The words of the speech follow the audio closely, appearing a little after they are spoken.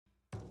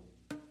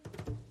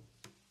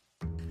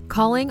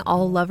Calling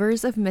all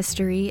lovers of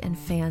mystery and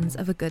fans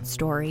of a good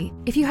story.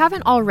 If you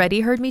haven't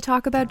already heard me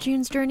talk about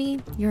June's Journey,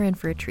 you're in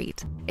for a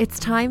treat. It's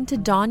time to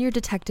don your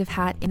detective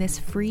hat in this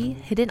free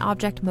hidden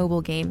object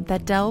mobile game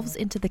that delves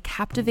into the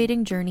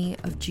captivating journey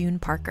of June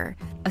Parker,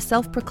 a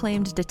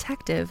self-proclaimed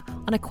detective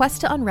on a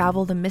quest to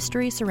unravel the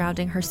mystery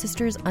surrounding her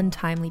sister's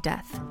untimely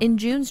death. In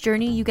June's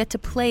Journey, you get to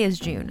play as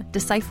June,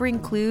 deciphering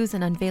clues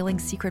and unveiling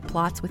secret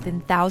plots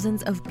within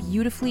thousands of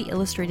beautifully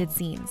illustrated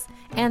scenes.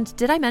 And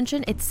did I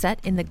mention it's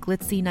set in the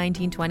glitzy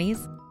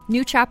 1920s?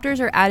 New chapters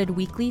are added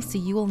weekly, so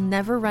you will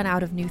never run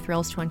out of new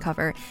thrills to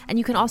uncover, and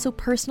you can also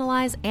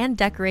personalize and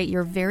decorate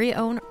your very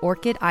own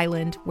Orchid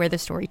Island where the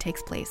story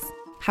takes place.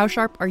 How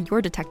sharp are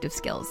your detective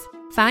skills?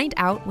 Find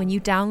out when you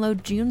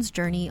download June's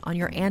Journey on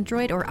your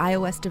Android or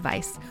iOS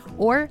device,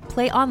 or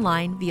play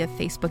online via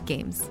Facebook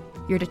Games.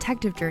 Your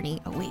detective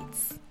journey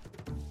awaits.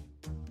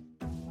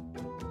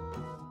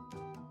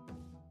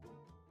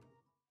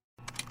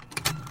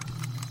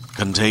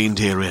 Contained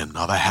herein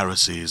are the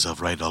heresies of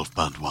Radolf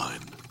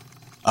Burntwine,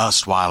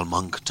 erstwhile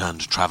monk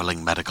turned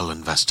traveling medical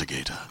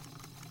investigator.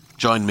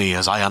 Join me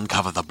as I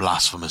uncover the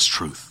blasphemous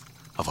truth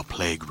of a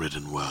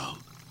plague-ridden world,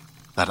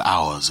 that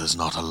ours is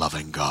not a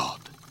loving God,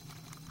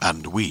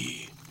 and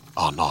we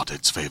are not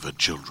its favored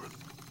children.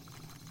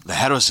 The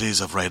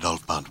heresies of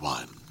Radolf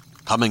Burntwine,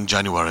 coming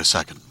January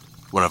 2nd,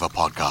 wherever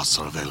podcasts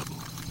are available.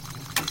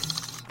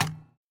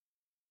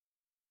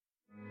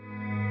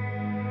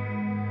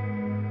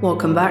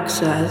 Welcome back,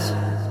 sirs,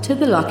 to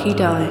The Lucky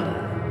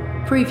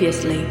Die.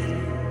 Previously,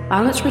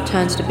 Balance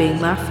returns to being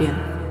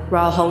Latvian,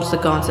 Rahl holds the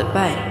guards at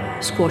bay,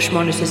 Squash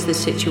monitors the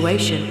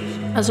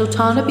situation, as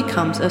Zoltana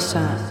becomes a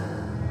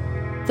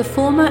Sir. The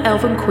former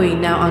Elven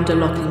Queen now under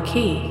lock and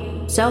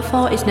key,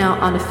 Zelfar is now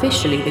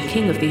unofficially the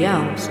King of the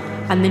Elves,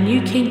 and the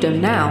new kingdom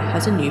now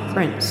has a new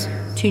prince,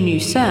 2 new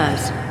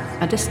Sirs,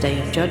 and a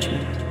Stay of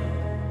Judgment.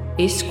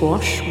 Is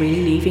Squash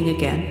really leaving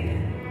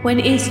again? When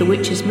is the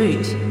Witch's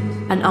moot?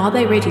 And are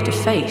they ready to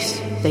face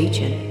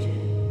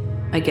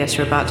Dajin? I guess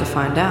you're about to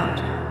find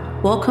out.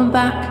 Welcome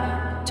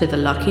back to The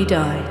Lucky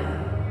Die.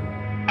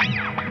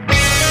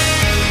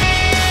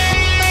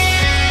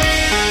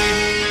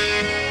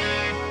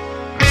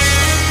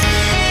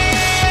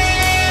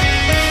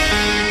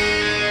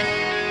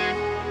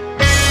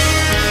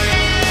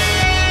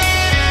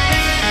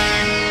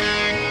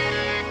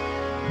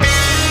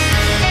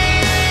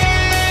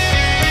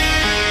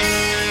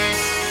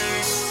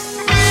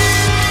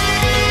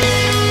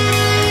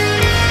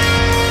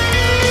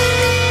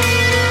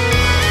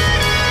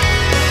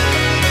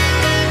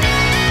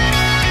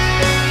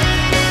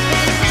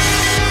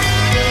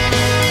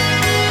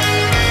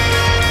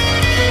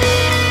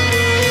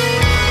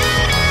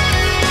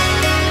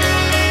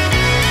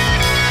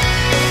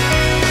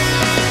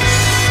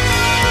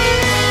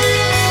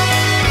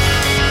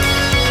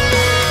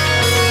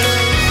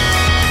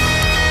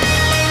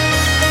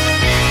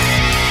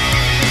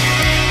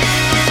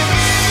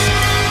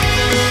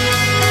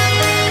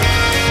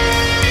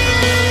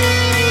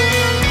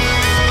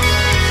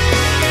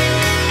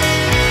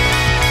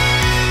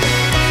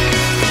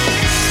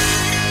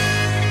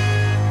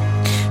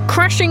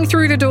 Crashing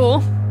through the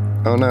door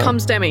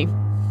comes Demi.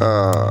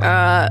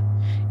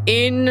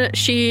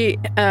 She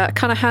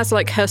kind of has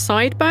like her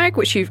side bag,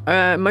 which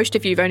most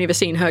of you've only ever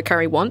seen her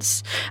carry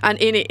once, and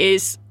in it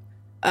is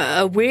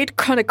a weird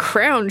kind of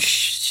crown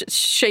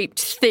shaped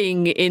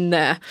thing in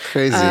there.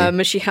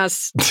 Crazy. She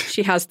has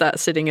that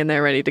sitting in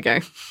there ready to go.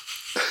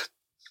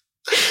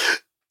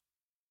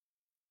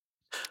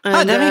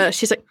 And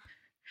she's like,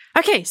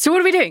 "Okay, so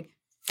what are we doing?"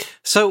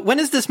 So when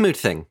is this moot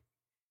thing?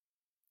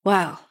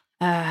 Well,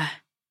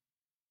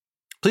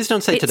 please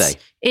don't say today.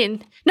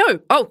 No.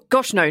 Oh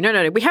gosh, no.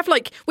 We have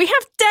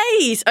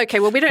days. Okay,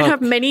 well, we don't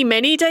have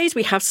many days.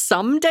 We have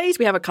some days.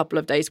 We have a couple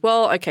of days.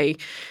 Well, okay.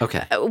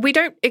 We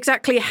don't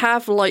exactly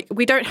have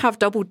we don't have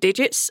double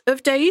digits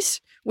of days.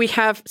 We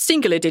have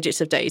singular digits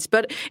of days,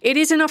 but it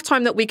is enough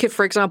time that we could,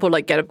 for example,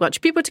 get a bunch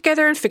of people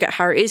together and figure out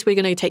how it is we're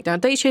going to take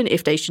down Dajin.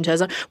 If Dajin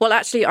turns up, well,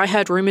 actually, I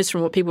heard rumors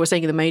from what people were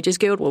saying in the Mages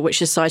Guild, well, which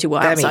society were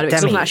outside of it,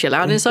 because it wasn't actually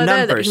allowed inside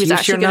there, that he was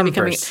actually going to be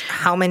coming.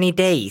 How many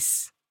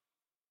days?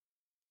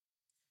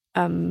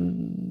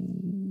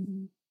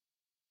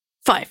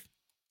 5.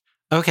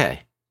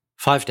 Okay,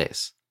 5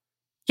 days.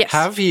 Yes.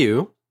 Have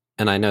you,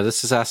 and I know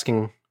this is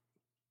asking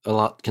a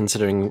lot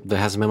considering there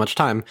hasn't been much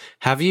time,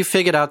 have you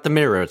figured out the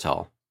mirror at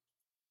all?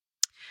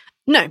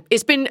 No,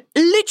 it's been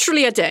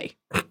literally a day.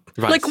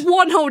 Right.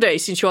 One whole day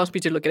since you asked me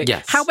to look at it.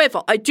 Yes.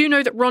 However, I do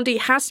know that Rondi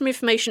has some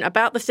information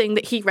about the thing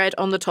that he read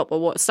on the top, or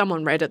what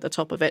someone read at the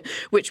top of it,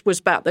 which was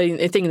about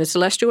the thing in the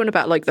Celestial and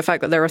about the fact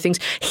that there are things.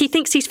 He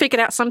thinks he's figured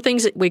out some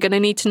things that we're going to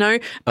need to know,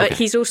 but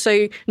he's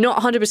also not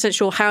 100%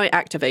 sure how it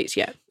activates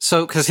yet.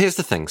 So, because here's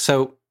the thing.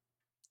 So,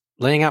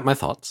 laying out my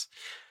thoughts.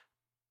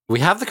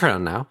 We have the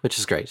crown now, which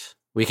is great.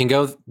 We can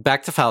go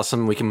back to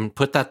Falsum. We can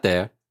put that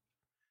there.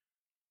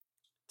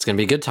 It's going to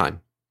be a good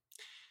time.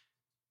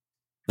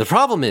 The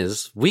problem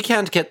is, we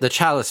can't get the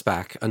chalice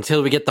back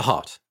until we get the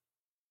heart.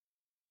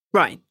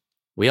 Right.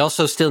 We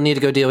also still need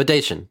to go deal with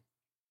Dajin.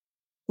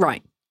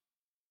 Right.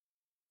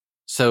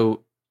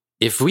 So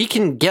if we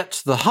can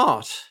get the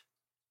heart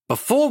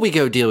before we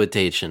go deal with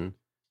Dacian,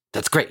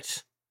 that's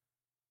great.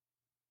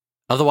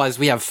 Otherwise,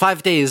 we have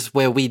 5 days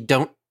where we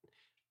don't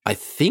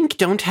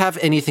have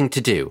anything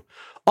to do.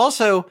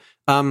 Also,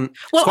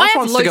 Squash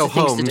wants to go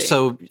home,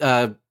 so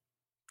I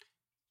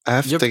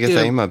have to get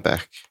Aima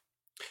back.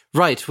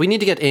 Right, we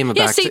need to get Aima back.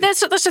 Yeah, see, that's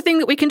the thing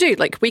that we can do.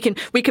 Like, we can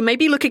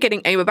maybe look at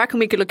getting Aima back,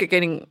 and we could look at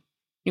getting.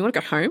 You want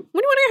to go home?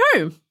 When do you want to go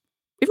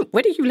home?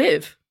 Where do you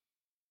live?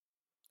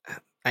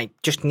 I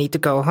just need to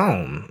go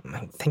home.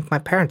 I think my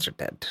parents are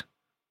dead.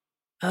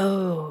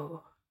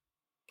 Oh.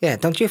 Yeah,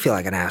 don't you feel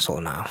like an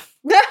asshole now?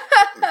 Well,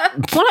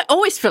 I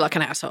always feel like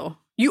an asshole.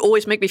 You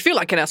always make me feel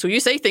like an asshole. You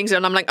say things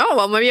and I'm like, oh,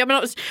 well, maybe I'm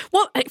not.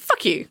 Well, hey,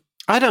 fuck you.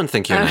 I don't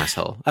think you're an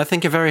asshole. I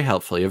think you're very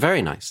helpful. You're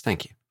very nice.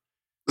 Thank you.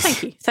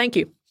 Thank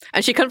you.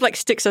 And she kind of like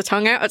sticks her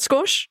tongue out at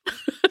Squash.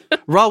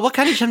 Raul, what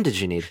kind of gem did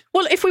you need?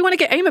 Well, if we want to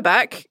get Aima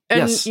back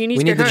and you need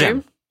to go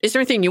home, is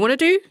there anything you want to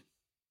do?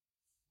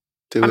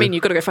 I mean,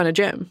 you've got to go find a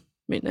gem.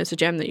 I mean, there's a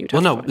gem that you'd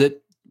have to find.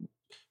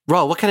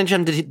 Raul, what kind of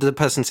gem did the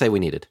person say we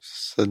needed?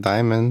 It's a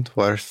diamond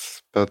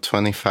worth about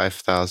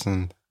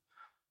 25,000.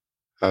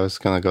 I was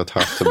going to go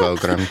talk to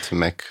Bogram to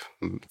make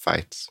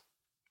fights.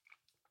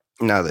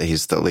 Now that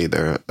he's the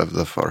leader of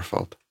the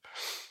Fourfold.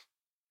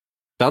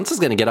 Bounce is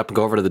going to get up and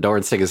go over to the door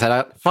and stick his head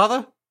out.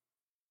 Father?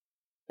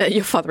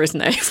 Your father isn't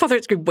there. Your father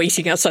is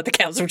waiting outside the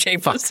council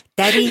chambers.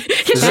 Daddy?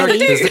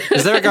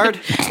 Is there a guard?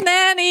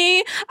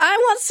 Nanny, I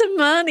want some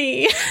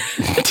money.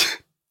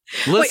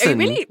 Listen.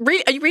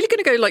 Wait, are you really going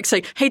to go like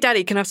say, hey,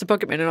 Daddy, can I have some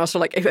Pokemon? And also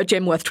like a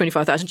gem worth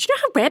 25,000. Do you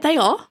know how rare they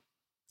are?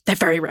 They're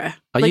very rare.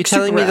 Are you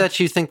telling me that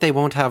you think they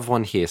won't have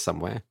one here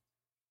somewhere?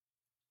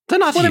 They're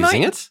not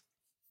using it.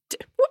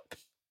 What?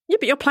 Yeah,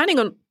 but you're planning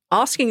on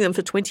asking them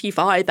for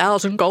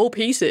 25,000 gold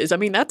pieces. I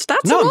mean, that's a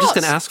lot. No, I'm just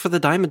going to ask for the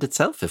diamond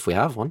itself if we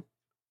have one.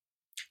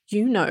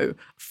 You know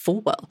full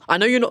well. I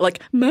know you're not like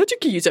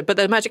magic user, but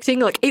the magic thing,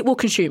 like it will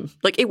consume.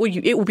 Like it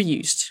will be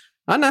used.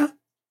 I know.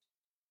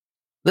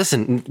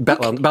 Listen,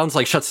 Bounce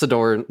like shuts the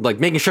door, like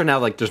making sure now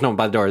like there's no one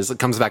by the door. It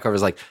comes back over,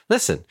 is like,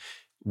 listen,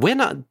 we're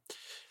not.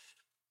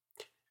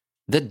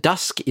 The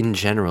Dusk in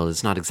general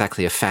is not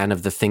exactly a fan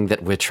of the thing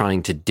that we're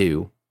trying to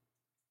do.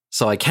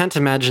 So I can't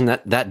imagine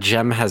that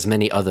gem has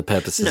many other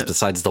purposes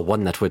besides the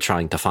one that we're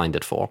trying to find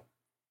it for.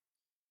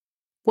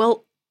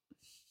 Well,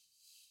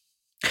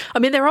 I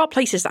mean, there are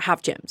places that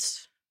have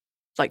gems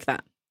like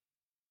that.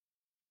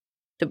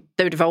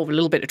 They would involve a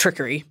little bit of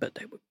trickery, but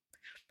they would.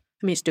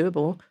 I mean, it's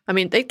doable. I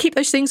mean, they keep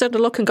those things under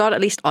lock and guard. At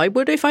least I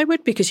would if I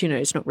would, because,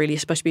 it's not really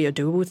supposed to be a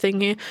doable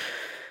thing here.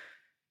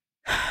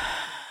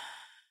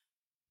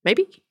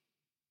 Maybe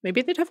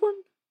they'd have one.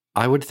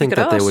 I would think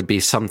that there would be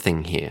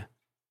something here.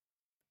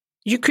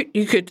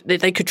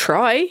 They could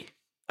try.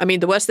 I mean,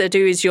 the worst they'll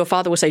do is your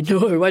father will say,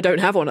 "No, I don't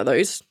have one of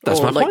those."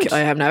 That's my point. I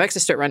have no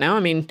access to it right now. I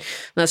mean,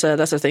 that's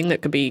a thing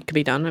that could be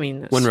done. I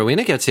mean, when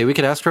Rowena gets here, we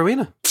could ask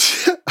Rowena.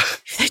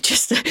 They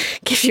just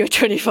give you a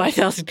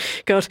 25,000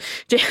 gold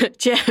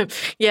gem.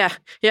 Yeah,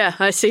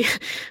 I see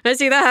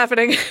that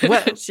happening.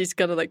 Well, she's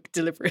kind of like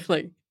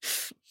deliberately.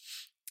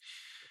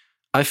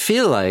 I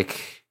feel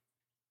like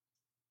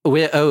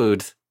we're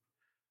owed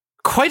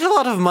quite a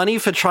lot of money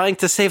for trying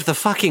to save the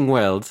fucking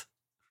world.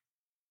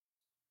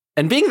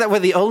 And being that we're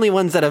the only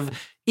ones that have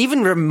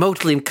even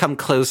remotely come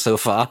close so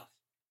far.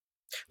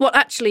 Well,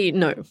 actually,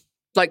 no.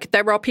 Like,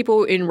 there are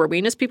people in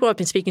Rowena's people, I've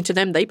been speaking to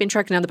them, they've been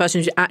tracking down the person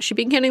who's actually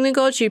been killing the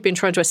gods. You've been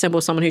trying to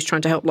assemble someone who's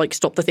trying to help, like,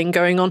 stop the thing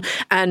going on.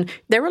 And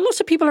there are lots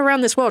of people around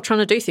this world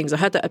trying to do things. I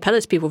heard that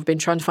Apellis people have been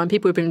trying to find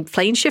people who've been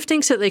plane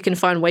shifting so that they can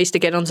find ways to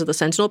get onto the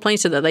Sentinel plane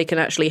so that they can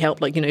actually help,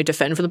 like,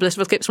 defend from the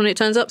Blissful Eclipse when it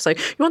turns up. So you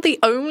aren't the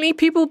only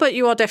people, but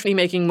you are definitely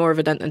making more of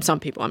a dent than some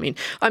people. I mean,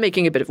 I'm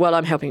making a bit of,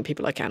 I'm helping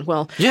people I can.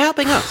 Well, you're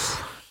helping us.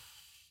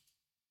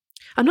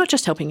 I'm not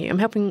just helping you, I'm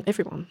helping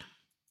everyone.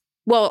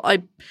 Well,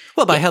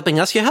 by helping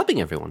us, you're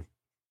helping everyone.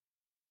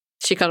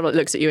 She kind of like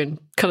looks at you and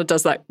kind of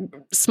does that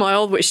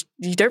smile, which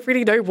you don't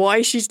really know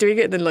why she's doing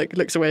it, and then like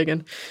looks away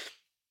again.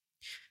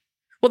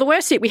 Well, the way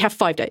I see it, we have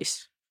 5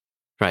 days.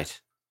 Right.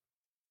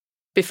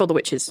 Before the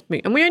witches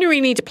meet. And we only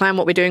really need to plan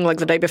what we're doing like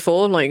the day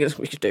before. Like,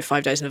 we could do it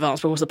 5 days in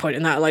advance, but what's the point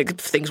in that? Like,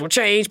 things will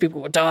change,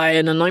 people will die,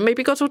 and then like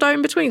maybe gods will die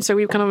in between. So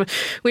we were going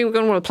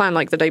to want to plan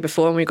like the day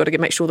before, and we've got to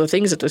make sure the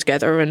things are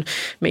together. And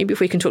maybe if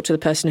we can talk to the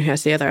person who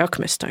has the other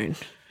alchemist stone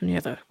and the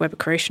other web of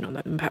creation on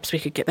them, perhaps we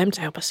could get them to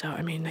help us out.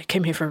 I mean, they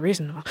came here for a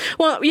reason.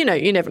 Well, you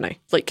never know.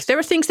 Like, there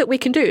are things that we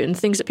can do and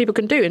things that people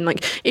can do. And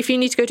like, if you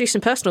need to go do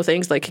some personal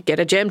things, like get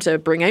a gem to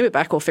bring Aima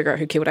back or figure out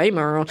who killed Aima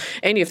or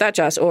any of that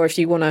jazz, or if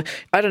you want to,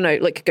 I don't know,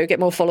 like go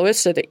get more followers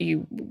so that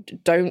you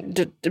don't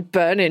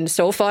burn in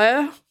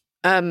soulfire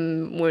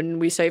when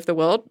we save the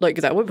world,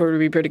 like that would probably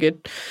be pretty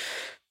good.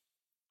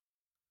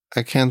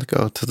 I can't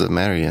go to the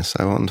Marius.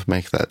 I won't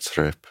make that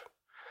trip.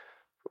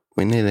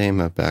 We need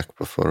Aima back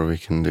before we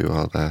can do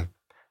all that.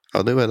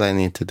 I'll do what I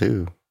need to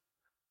do.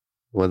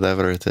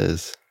 Whatever it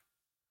is.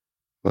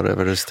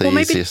 Whatever is the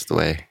easiest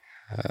way.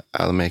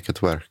 I'll make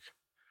it work.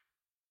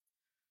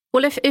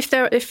 Well, if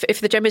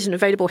the gem isn't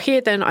available here,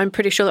 then I'm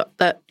pretty sure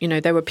that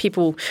there were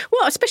people.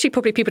 Well, especially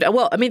probably people.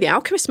 The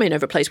alchemists may know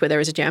of a place where there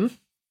is a gem.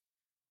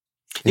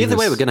 Either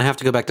way, we're going to have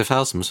to go back to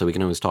Falsum, so we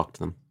can always talk to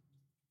them.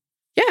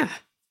 Yeah,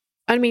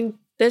 I mean,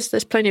 there's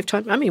plenty of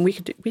time. I mean, we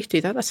could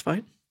do that. That's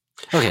fine.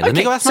 Okay, let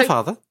me go ask my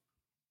father.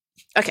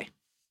 Okay.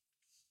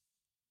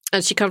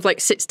 And she kind of like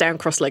sits down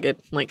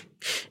cross-legged, like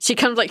she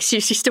kind of like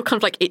she's still kind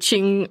of like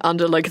itching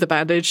under like the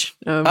bandage.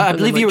 I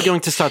believe you were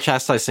going to start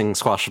chastising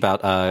Squash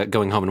about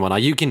going home and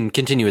whatnot. You can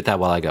continue with that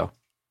while I go.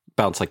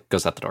 Bounce like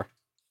goes out the door.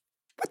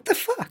 What the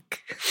fuck?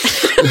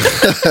 Hey,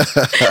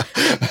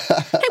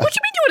 what do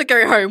you mean you want to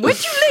go home? Where do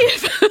you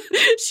live?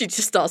 She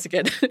just starts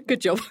again. Good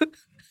job.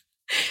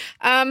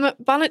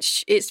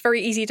 Banach, it's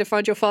very easy to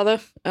find your father.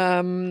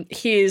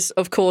 He is,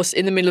 of course,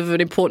 in the middle of an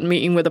important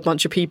meeting with a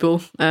bunch of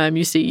people.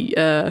 You see,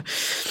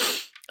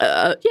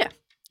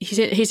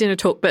 he's in a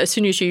talk, but as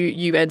soon as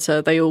you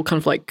enter, they all kind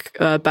of like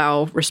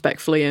bow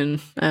respectfully, and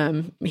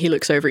he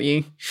looks over at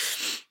you.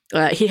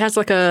 He has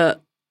like a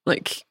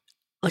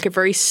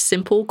very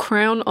simple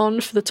crown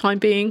on for the time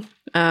being,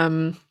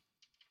 and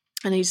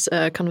he's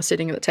kind of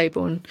sitting at the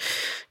table and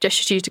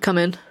gestures to you to come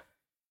in.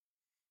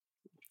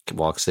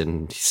 Walks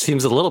in. He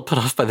seems a little put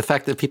off by the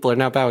fact that people are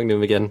now bowing to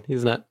him again.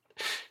 He's not.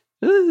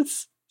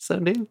 It's so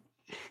new.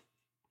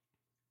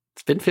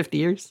 It's been 50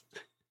 years.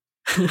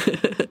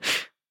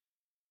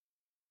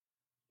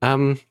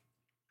 2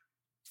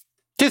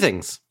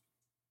 things.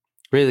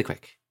 Really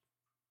quick.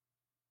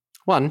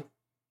 1,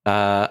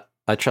 I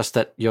trust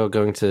that you're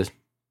going to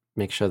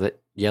make sure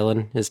that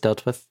Yellen is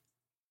dealt with.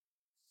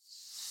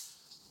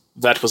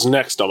 That was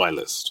next on my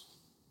list.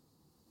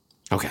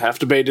 Okay. I have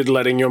debated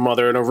letting your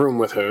mother in a room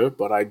with her,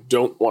 but I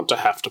don't want to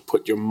have to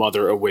put your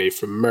mother away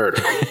from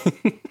murder.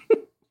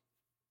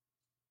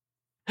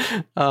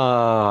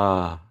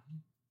 That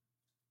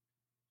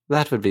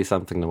would be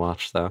something to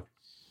watch, though.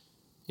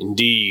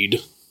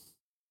 Indeed.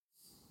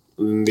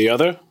 And the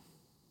other?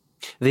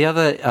 The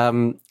other,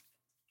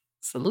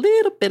 it's a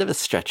little bit of a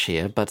stretch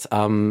here, but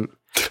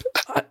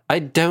I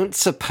don't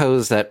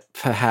suppose that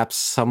perhaps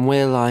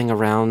somewhere lying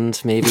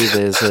around, maybe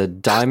there's a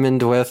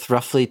diamond worth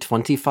roughly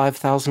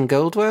 25,000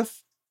 gold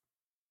worth?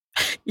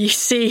 You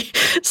see,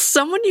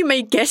 someone you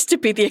may guess to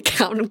be the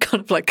accountant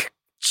kind of like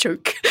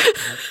choke.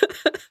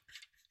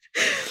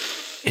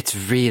 It's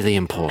really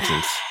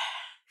important.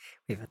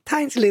 We have a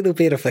tiny little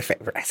bit of a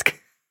favor ask.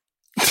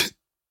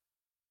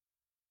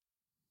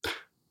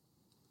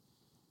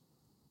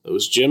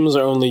 Those gems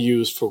are only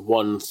used for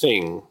one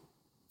thing.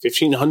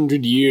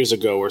 1,500 years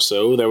ago or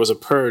so, there was a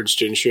purge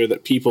to ensure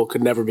that people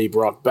could never be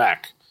brought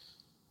back.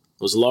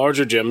 Those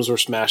larger gems were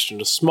smashed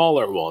into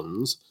smaller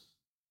ones.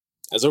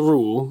 As a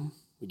rule,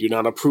 we do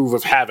not approve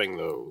of having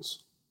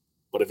those.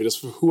 But if it is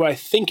for who I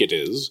think it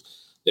is,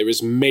 there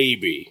is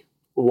maybe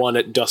one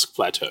at Dusk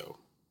Plateau.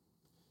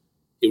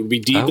 It would be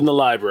deep in the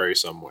library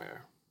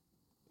somewhere.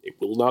 It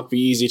will not be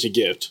easy to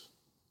get.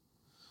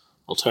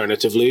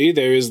 Alternatively,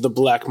 there is the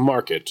black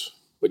market,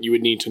 but you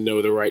would need to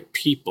know the right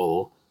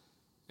people,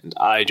 and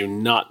I do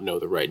not know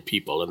the right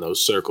people in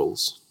those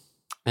circles.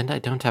 And I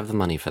don't have the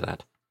money for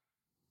that.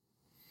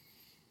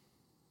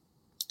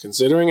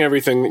 Considering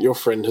everything that your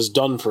friend has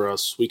done for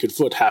us, we could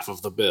foot half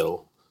of the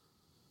bill.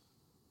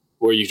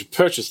 Were you to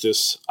purchase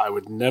this, I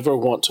would never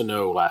want to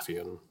know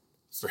Laffian.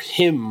 For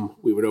him,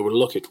 we would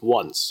overlook it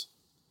once,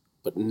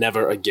 but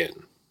never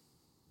again.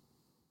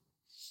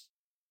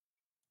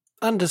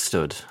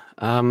 Understood.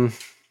 We're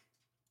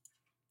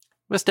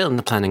still in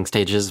the planning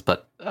stages,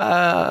 but,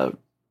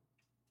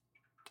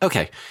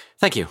 okay,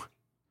 thank you.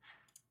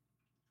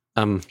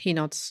 He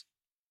nods.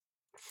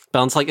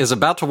 Bounce is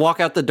about to walk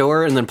out the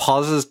door and then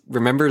pauses,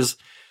 remembers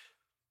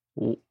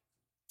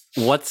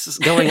what's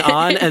going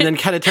on, and then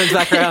kind of turns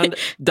back around,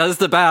 does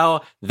the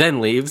bow, then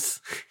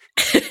leaves.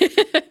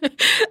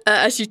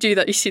 As you do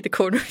that, you see the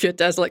corner of your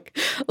dad's kind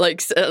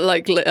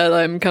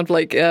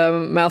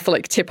of mouth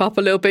tip up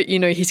a little bit. You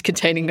know he's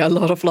containing a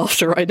lot of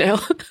laughter right now.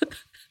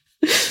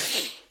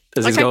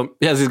 As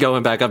he's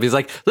going back up, he's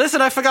like,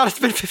 "Listen, I forgot it's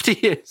been 50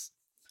 years."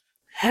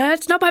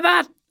 It's not my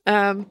bad.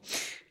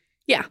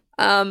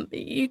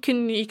 You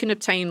can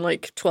obtain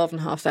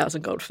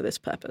 12,500 gold for this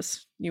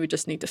purpose. You would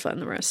just need to find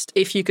the rest.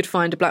 If you could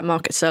find a black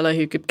market seller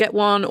who could get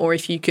one, or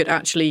if you could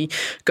actually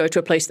go to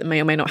a place that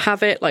may or may not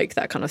have it,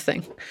 that kind of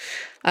thing.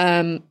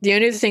 The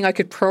only other thing I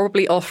could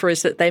probably offer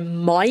is that there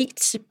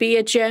might be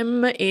a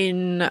gem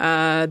in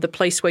the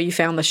place where you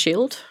found the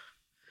shield,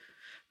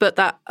 but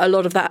that a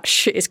lot of that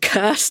shit is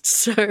cursed.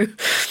 So,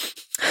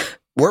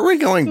 were we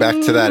going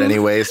back to that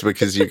anyways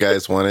because you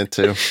guys wanted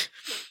to?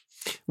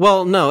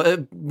 Well,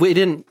 no, we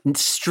didn't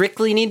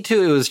strictly need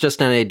to. It was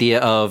just an idea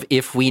of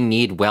if we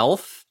need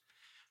wealth,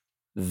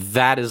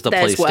 that is the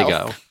place to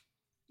go.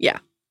 Yeah.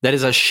 That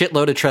is a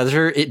shitload of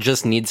treasure. It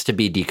just needs to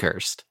be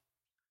decursed.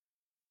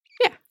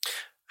 Yeah.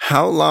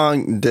 How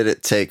long did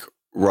it take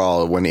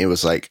Rawl when he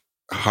was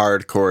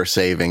hardcore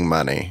saving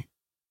money,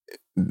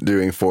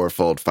 doing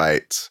fourfold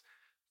fights,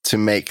 to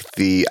make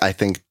the, I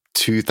think,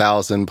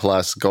 2,000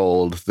 plus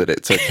gold that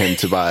it took him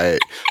to buy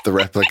the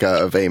replica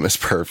of Amos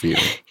perfume?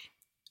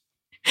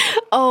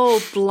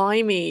 Oh,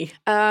 blimey.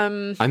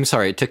 I'm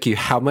sorry, it took you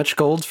how much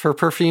gold for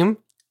perfume?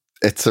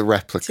 It's a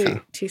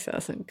replica.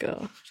 2,000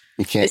 gold.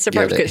 You can't It's a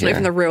get replica, it it's not here.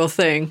 even the real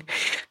thing.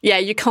 Yeah,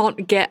 you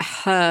can't get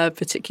her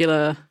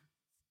particular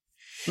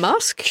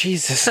mask?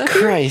 Jesus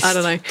Perfume? Christ. I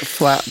don't know.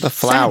 The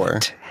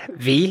flower. Scent.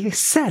 V.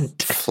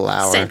 Scent.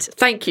 Flower. Scent.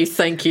 Thank you.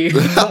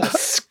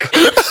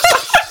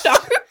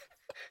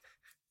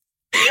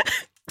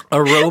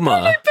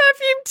 Aroma.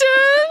 Perfume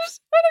terms.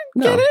 I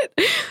don't get it.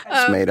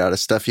 It's made out of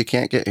stuff you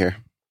can't get here.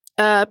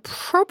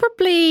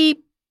 Probably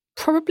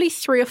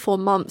 3 or 4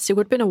 months. It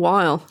would have been a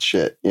while.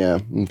 Shit. Yeah.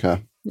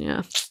 Okay.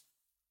 Yeah.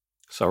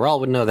 So Rahl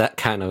would know that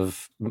kind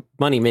of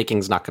money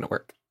making's not going to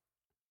work.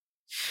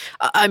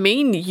 I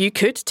mean, you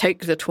could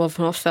take the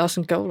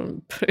 12,500 gold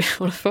and put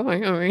it on a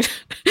fine. I mean,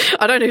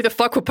 I don't know who the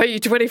fuck will pay you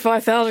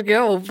 25,000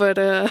 gold, but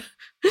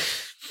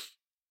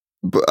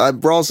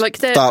Rawl's Like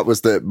the- thought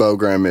was that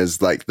Bogram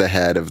is like the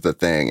head of the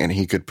thing, and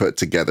he could put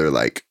together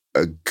like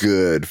a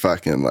good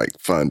fucking like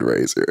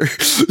fundraiser.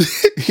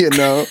 You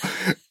know.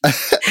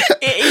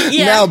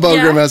 yeah, Now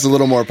Bogram yeah. has a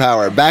little more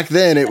power. Back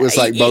then, it was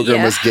like Bogram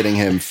Yeah. was getting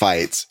him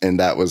fights, and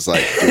that was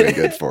like doing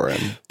good for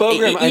him.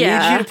 Bogram, I need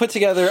Yeah. you to put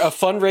together a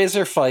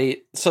fundraiser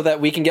fight so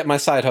that we can get my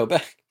side hoe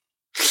back.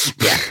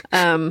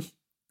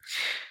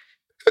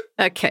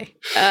 Okay.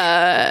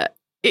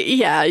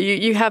 Yeah,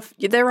 you have.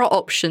 There are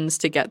options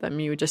to get them.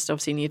 You just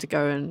obviously need to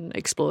go and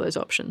explore those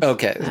options.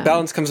 Okay,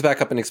 Balance comes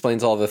back up and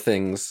explains all the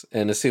things,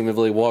 and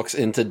assumably walks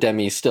into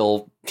Demi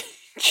still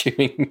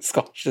chewing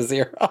Squash's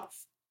ear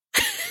off.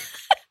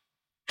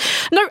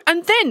 No,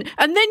 and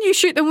then you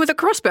shoot them with a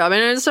crossbow. I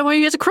mean, someone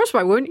who has a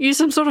crossbow won't use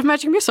some sort of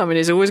magic missile. I mean,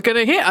 it's always going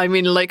to hit. I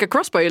mean, like a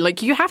crossbow,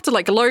 like you have to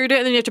like load it,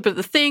 and then you have to put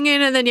the thing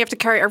in, and then you have to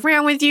carry it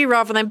around with you,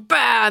 rather than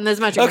bam, there's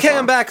magic. Okay, missile.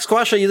 I'm back.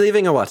 Squash, are you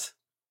leaving or what?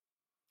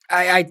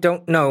 I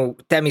don't know.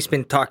 Demi's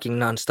been talking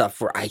nonstop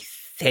for, I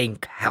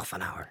think, half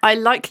an hour. I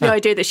like the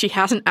idea that she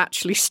hasn't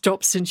actually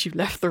stopped since you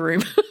left the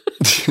room.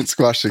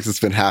 Squash thinks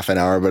it's been half an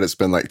hour, but it's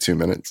been like 2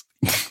 minutes.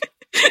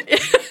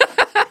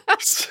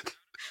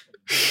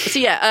 So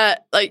yeah,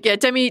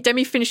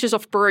 Demi finishes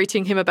off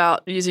berating him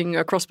about using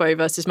a crossbow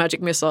versus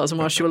magic missiles, and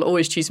while she will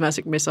always choose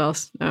magic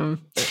missiles,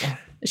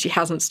 she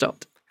hasn't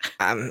stopped.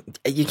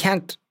 You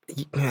can't.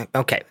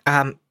 Okay.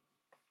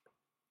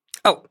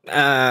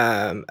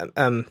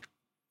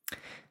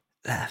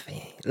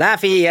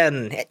 Laffy,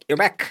 and you're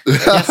back.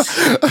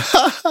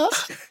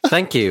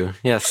 Thank you.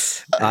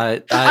 Yes.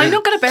 I'm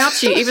not going to bow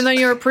to you, even though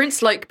you're a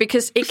prince, like,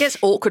 because it gets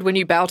awkward when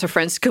you bow to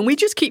friends. Can we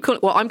just keep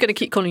calling? Well, I'm going to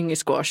keep calling you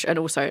Squash, and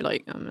also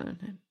like, No.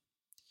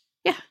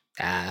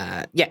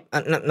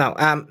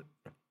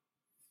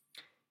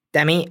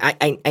 Demi,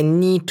 I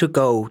need to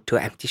go to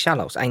Empty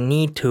Shallows. I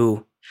need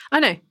to. I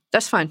know,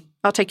 that's fine.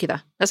 I'll take you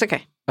there. That's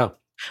okay. Oh.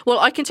 Well,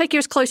 I can take you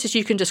as close as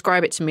you can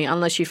describe it to me,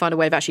 unless you find a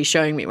way of actually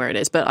showing me where it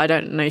is. But I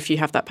don't know if you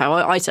have that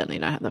power. I certainly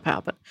don't have the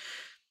power. But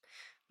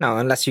no,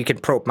 unless you can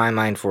probe my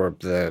mind for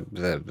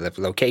the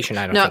location.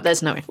 I don't. No, think.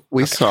 there's no way.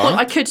 We saw. Well,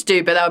 I could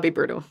do, but that would be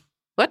brutal.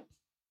 What?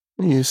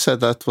 You said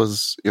that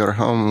was your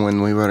home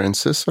when we were in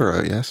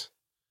Cicero, yes?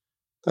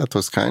 That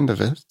was kind of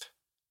it.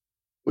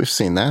 We've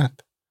seen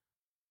that.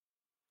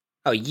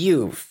 Oh,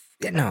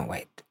 no,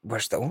 wait.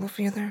 Where's the all of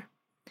you there?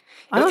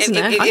 I wasn't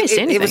there. I didn't see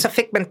anything. It was a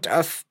figment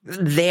of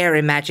their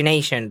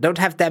imagination. Don't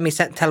have Demi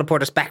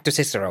teleport us back to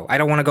Cicero. I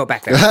don't want to go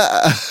back there.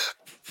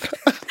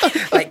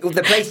 Like,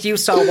 the place you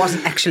saw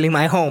wasn't actually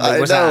my home. It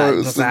was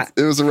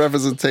a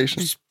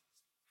representation.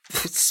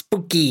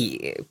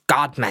 Spooky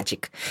god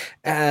magic.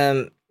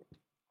 I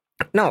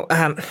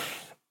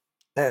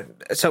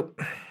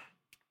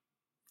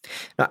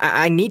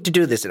need to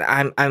do this.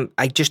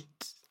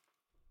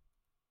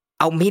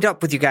 I'll meet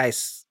up with you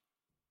guys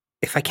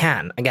if I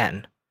can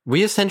again.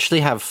 We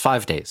essentially have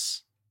 5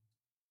 days.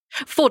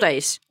 4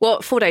 days.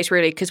 Well, 4 days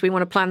really, because we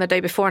want to plan the day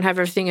before and have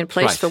everything in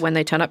place for when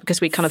they turn up.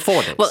 Because we kind of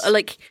 4 days. Well,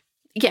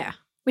 yeah,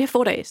 we have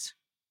 4 days.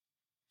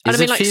 And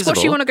Is I mean, it feasible?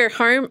 Squash, you want to go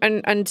home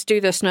and do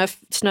the snurf,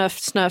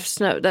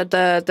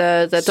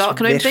 the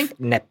dark gnome thing?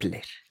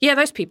 Nepler. Yeah,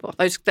 those people.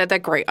 They're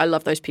great. I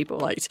love those people.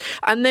 Like,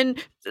 and then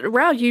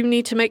Rahl, you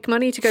need to make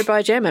money to go buy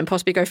a gem and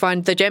possibly go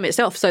find the gem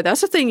itself. So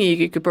that's a thing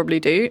you could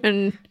probably do.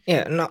 And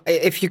yeah, no,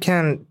 if you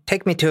can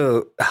take me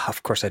to,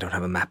 of course I don't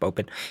have a map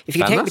open. If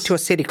you take me to a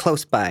city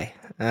close by,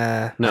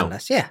 no,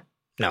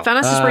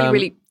 Vanas is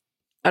really.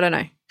 I don't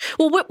know.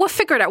 Well, we'll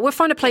figure it out. We'll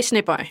find a place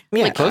nearby.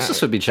 Yeah,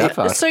 closest would be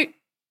Chatfar.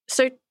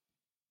 So,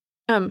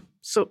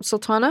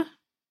 Sultana,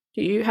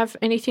 do you have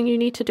anything you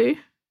need to do?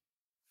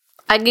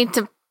 I need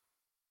to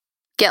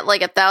get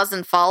like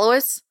 1,000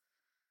 followers,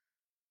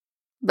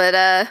 but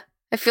I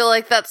feel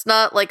like that's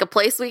not like a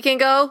place we can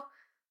go,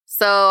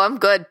 so I'm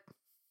good.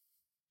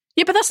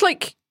 Yeah, but that's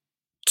like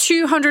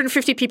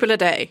 250 people a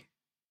day,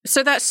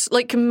 so that's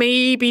like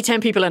maybe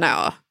 10 people an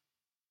hour.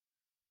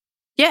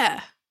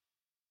 Yeah,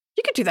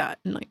 you could do that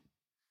in like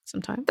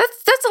some time.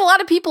 That's a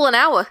lot of people an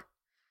hour.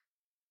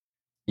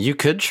 You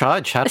could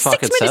try Chatfuck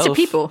 6 itself. minutes of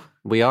people.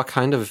 We are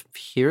kind of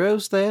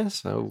heroes there,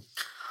 so...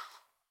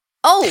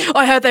 Oh!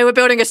 I heard they were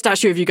building a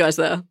statue of you guys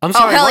there. I'm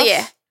sorry, hell what?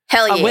 yeah.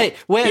 Hell yeah.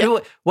 Wait, Yeah.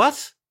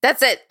 what?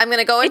 That's it. I'm going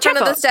to go in front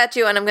of the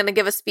statue and I'm going to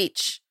give a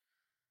speech.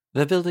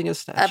 They're building a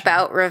statue.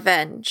 About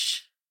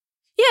revenge.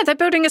 Yeah, they're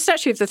building a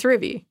statue of the three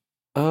of you.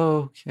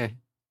 Oh, okay.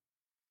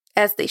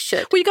 As they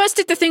should. Well, you guys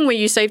did the thing where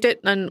you saved it,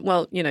 and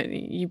well, you know,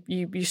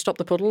 you stopped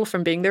the puddle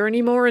from being there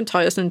anymore, and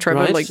Tyus and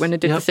Trevor like went and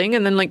did the thing,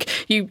 and then like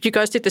you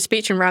guys did the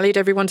speech and rallied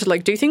everyone to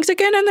like do things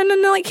again, and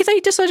then like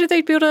they decided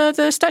they'd build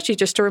the statue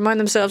just to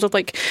remind themselves of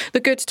like the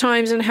good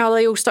times and how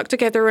they all stuck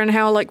together and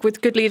how like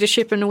with good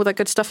leadership and all that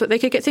good stuff that they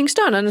could get things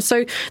done, and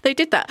so they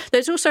did that.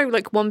 There's also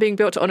like one being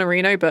built to honor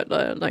Reno, but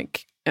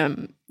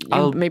you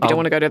maybe don't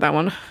want to go to that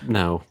one.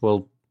 No,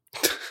 well,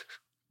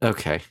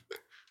 okay.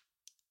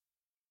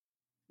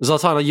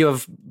 Zoltana, you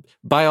have,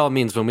 by all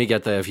means, when we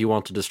get there, if you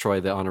want to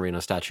destroy the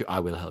Honorino statue, I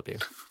will help you.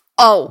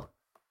 Oh,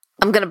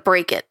 I'm going to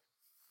break it.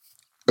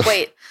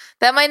 Wait,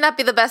 that might not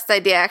be the best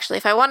idea, actually.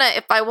 If I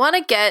want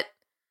to get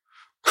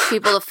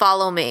people to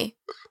follow me,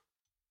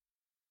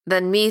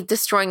 then me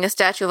destroying a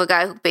statue of a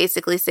guy who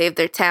basically saved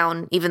their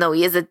town, even though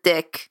he is a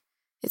dick,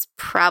 is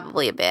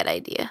probably a bad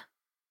idea.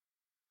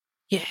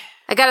 Yeah.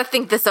 I got to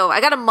think this over. I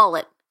got to mull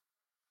it.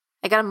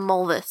 I got to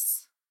mull this.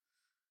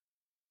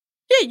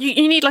 Yeah,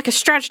 you need like a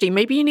strategy.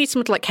 Maybe you need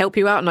someone to like help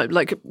you out and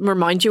like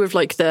remind you of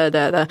like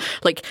the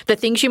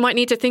things you might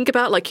need to think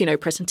about, like, you know,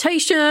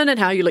 presentation and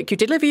how you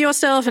deliver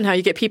yourself and how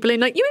you get people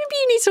in. Like, maybe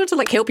you need someone to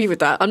like help you with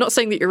that. I'm not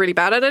saying that you're really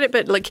bad at it,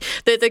 but like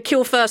the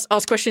kill first,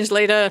 ask questions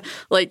later.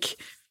 Like,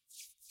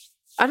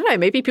 I don't know.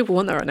 Maybe people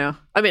want that right now.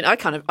 I mean, I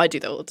do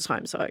that all the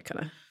time, so I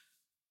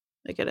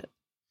get it.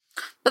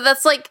 But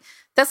that's like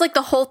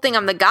the whole thing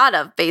I'm the god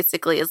of.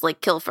 Basically, is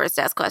like kill first,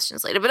 ask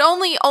questions later. But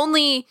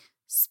only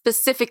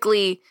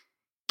specifically.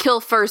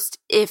 Kill first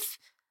if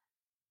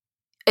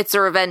it's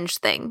a revenge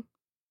thing.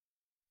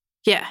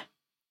 Yeah.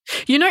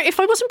 You know, if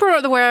I wasn't brought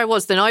up the way I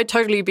was, then I'd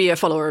totally be a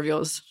follower of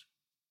yours.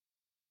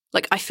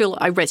 Like, I feel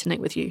I resonate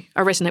with you.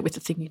 I resonate with the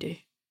thing you do.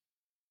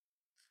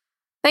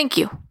 Thank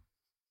you.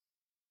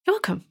 You're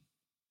welcome.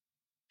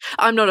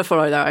 I'm not a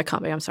follower, though. I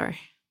can't be. I'm sorry.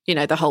 You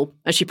know, the whole,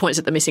 and she points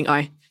at the missing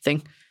eye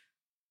thing.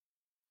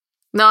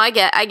 No, I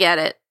get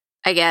it.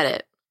 I get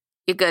it.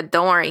 You're good.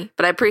 Don't worry.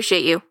 But I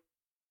appreciate you.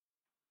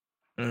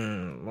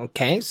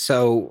 Okay,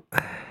 so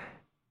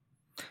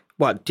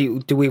what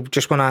do we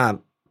just want to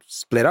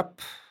split up?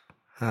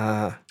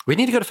 We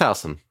need to go to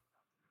Falson.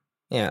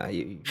 Yeah,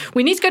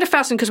 we need to go to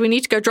Falson because we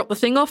need to go drop the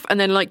thing off and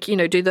then like, you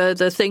know, do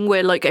the thing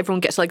where like everyone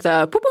gets like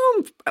the boom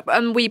boom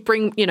and we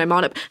bring, you know,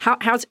 Marnot.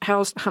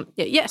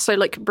 So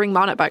like bring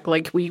Marnot back.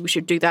 Like we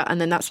should do that, and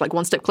then that's like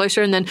one step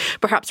closer, and then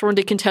perhaps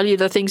Rondi can tell you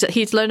the things that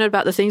he's learned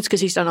about the things because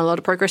he's done a lot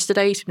of progress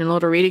today, he's done a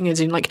lot of reading,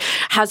 and like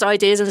has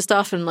ideas and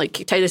stuff, and like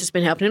Taylor has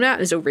been helping him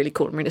out. It's all really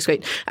cool and really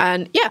sweet.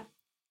 And yeah,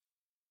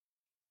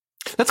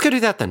 let's go do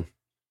that then.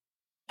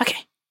 Okay,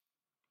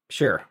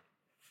 sure.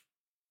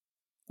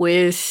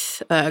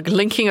 With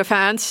linking of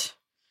hands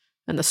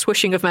and the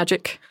swishing of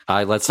magic.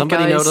 I let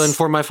somebody know to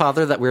inform my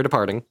father that we're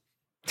departing.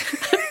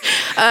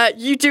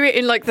 You do it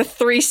in like the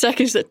 3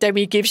 seconds that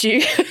Demi gives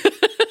you.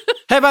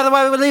 Hey, by the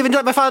way, we're leaving.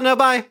 Let my father know.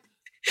 Bye.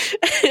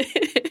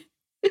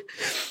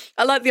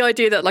 I like the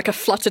idea that like a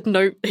fluttered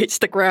note hits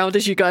the ground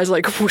as you guys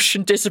like whoosh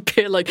and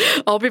disappear. Like,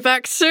 I'll be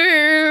back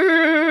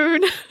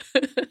soon.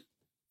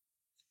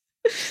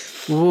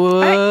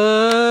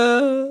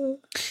 Whoa.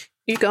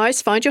 You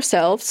guys find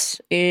yourselves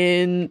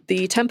in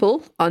the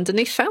temple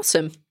underneath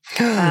Falsum.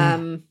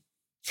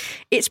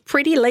 It's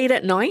pretty late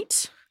at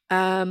night.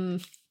 You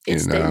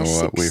know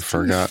what we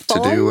forgot to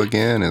do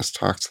again is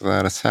talk to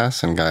that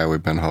assassin guy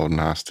we've been holding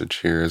hostage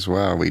here as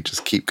well. We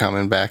just keep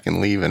coming back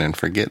and leaving and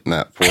forgetting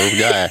that poor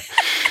guy.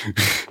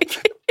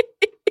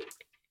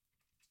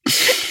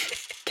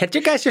 Can't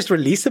you guys just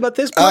release him at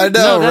this point? I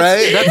know,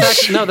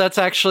 right? That's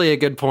actually a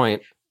good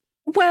point.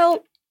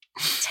 Well,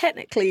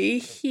 technically,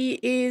 he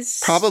is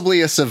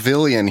probably a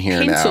civilian here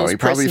Pintor's now. He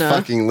probably prisoner.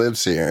 fucking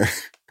lives here.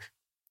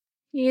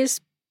 He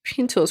is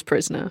Pintor's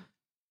prisoner.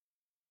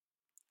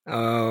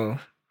 Oh.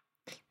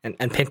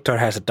 And Pintor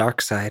has a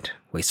dark side.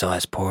 We saw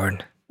his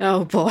porn.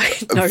 Oh boy.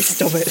 No,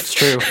 stop it. It's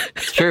true.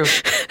 It's true.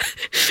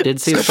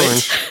 Did see the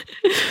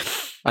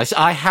porn.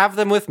 I have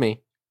them with me.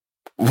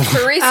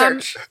 For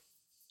research.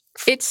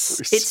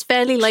 It's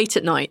fairly late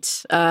at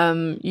night.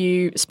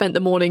 You spent the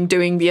morning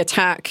doing the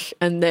attack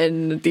and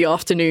then the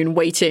afternoon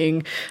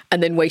waiting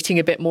and then waiting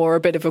a bit more,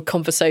 a bit of a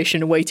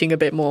conversation, waiting a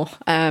bit more.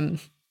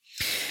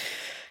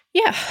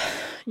 Yeah,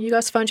 you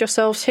guys find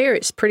yourselves here.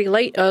 It's pretty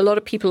late. A lot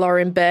of people are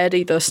in bed,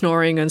 either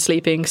snoring and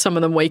sleeping. Some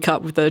of them wake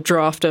up with a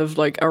draft of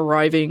like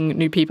arriving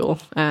new people.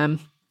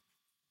 Talvin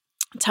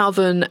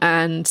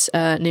and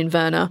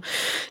Ninverna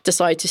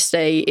decide to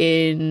stay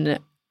in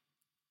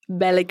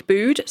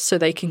Beligbood so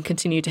they can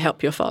continue to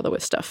help your father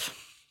with stuff.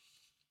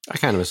 I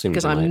kind of assumed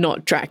because I'm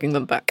not dragging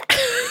them back.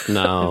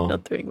 No, I'm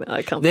not doing that.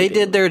 I can't. They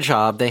did their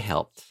job. They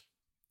helped.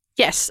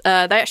 Yes, they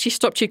actually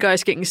stopped you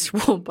guys getting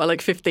swarmed by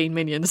like 15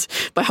 minions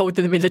by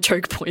holding them in the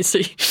choke point. So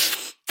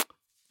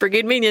bring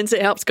in minions,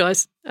 it helps,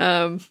 guys.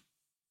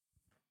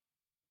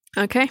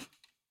 Okay,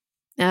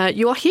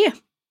 you are here.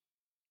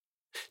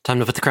 Time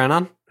to put the crown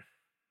on.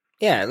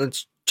 Yeah,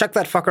 let's chuck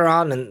that fucker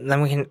on, and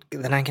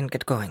then I can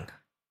get going.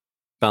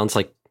 Balance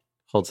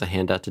holds a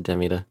hand out to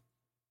Demita.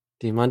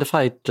 Do you mind if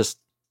I just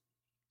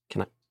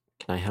can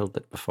I hold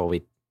it before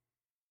we?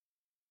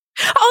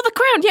 Oh, the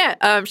crown!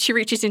 Yeah. She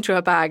reaches into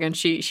her bag and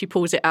she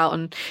pulls it out,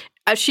 and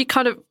as she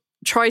kind of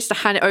tries to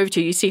hand it over to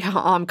you, you see her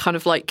arm kind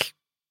of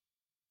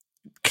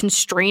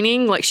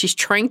constraining, like she's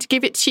trying to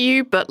give it to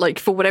you, but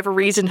for whatever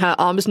reason, her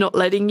arm is not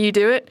letting you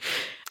do it.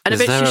 And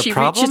eventually, she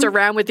reaches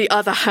around with the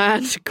other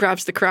hand,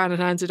 grabs the crown,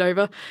 and hands it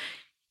over.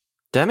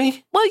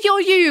 Demi? Well, you're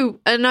you,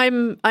 and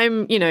I'm,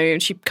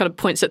 and she kind of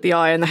points at the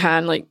eye and the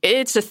hand,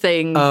 it's a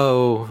thing.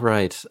 Oh,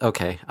 right.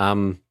 Okay.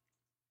 Balance.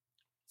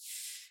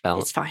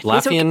 It's fine.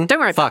 Laffian, okay. Don't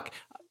worry. Fuck.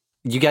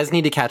 You guys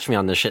need to catch me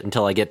on this shit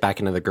until I get back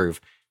into the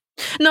groove.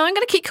 No, I'm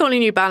going to keep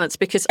calling you Balance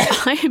because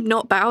I am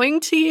not bowing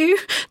to you.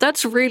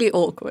 That's really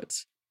awkward.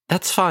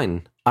 That's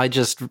fine. I'm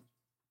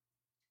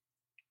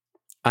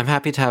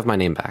happy to have my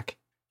name back.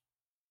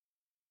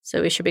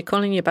 So we should be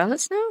calling you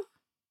Balance now?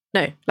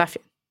 No, Laffian.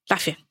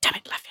 Laffian. Damn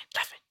it, Laffian.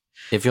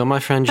 If you're my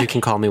friend, you can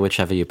call me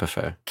whichever you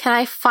prefer. Can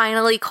I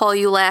finally call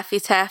you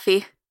Laffy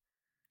Taffy?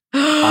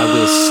 I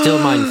will still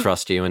mind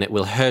thrust you, and it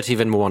will hurt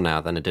even more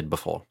now than it did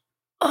before.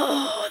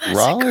 Oh, that's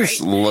Raul great. is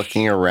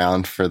looking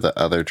around for the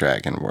other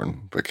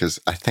Dragonborn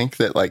because I think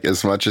that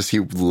as much as he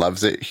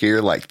loves it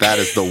here, that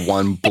is the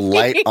one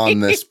blight on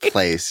this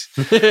place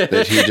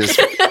that he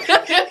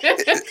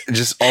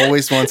just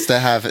always wants to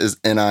have his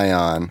eye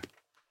on.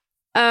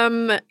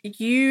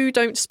 You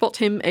don't spot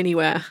him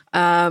anywhere.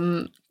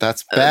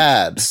 That's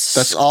bad.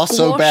 That's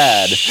also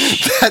bad.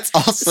 That's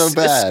also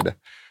bad.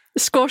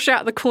 Squash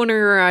out the corner of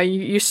your eye,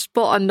 you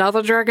spot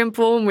another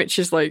Dragonborn, which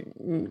is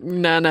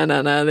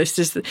no. This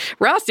is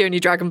Ra's the only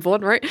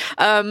Dragonborn, right?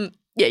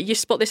 Yeah, you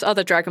spot this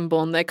other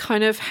Dragonborn. They're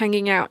kind of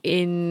hanging out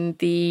in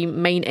the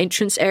main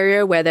entrance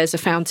area where there's a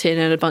fountain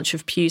and a bunch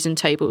of pews and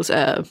tables,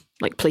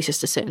 places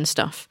to sit and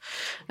stuff.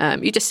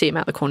 You just see him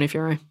out the corner of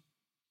your eye.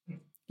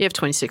 You have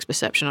 26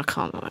 perception. I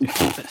can't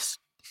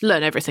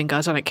learn everything,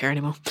 guys. I don't care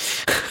anymore.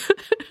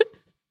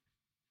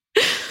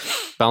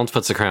 Balance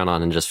puts the crown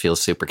on and just feels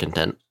super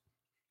content.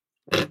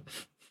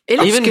 It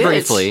looks even good.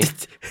 briefly.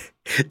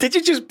 Did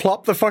you just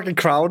plop the fucking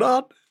crown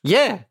on?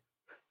 Yeah.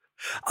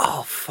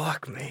 Oh,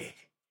 fuck me.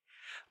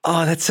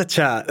 Oh, that's such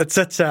a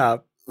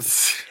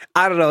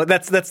I don't know.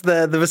 That's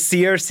the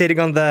Vizier sitting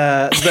on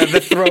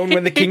the throne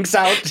when the king's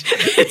out.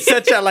 It's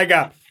such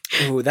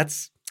ooh,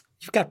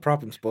 you've got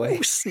problems, boy.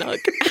 Ooh, snug.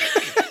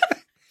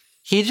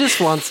 He just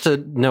wants to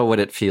know what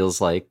it feels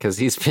like because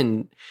he's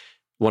been,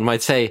 one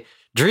might say,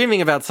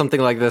 dreaming about something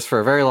like this for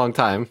a very long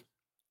time.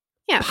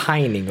 Yeah,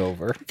 pining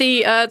over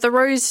the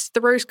rose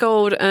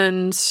gold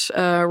and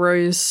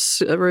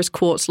rose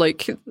quartz.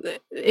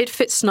 It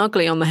fits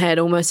snugly on the head,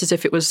 almost as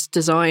if it was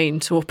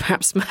designed or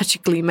perhaps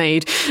magically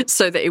made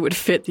so that it would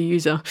fit the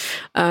user.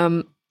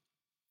 You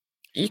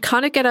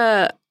kind of get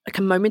a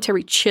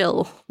momentary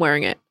chill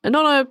wearing it, and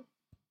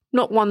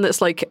not one that's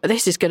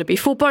this is going to be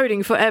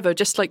foreboding forever.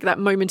 Just that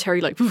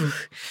momentary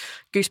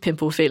goose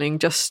pimple feeling.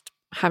 Just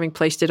having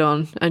placed it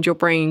on, and your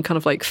brain kind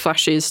of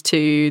flashes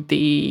to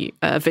the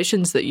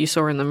visions that you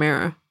saw in the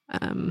mirror.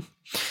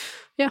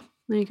 Yeah,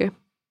 there you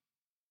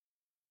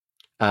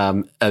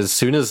go. As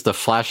soon as the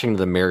flashing to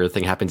the mirror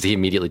thing happens, he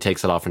immediately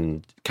takes it off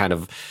and kind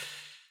of...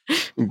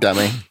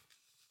 Dummy.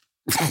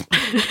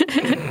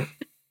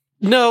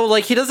 No,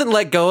 he doesn't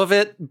let go of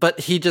it, but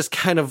he just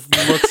kind of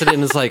looks at it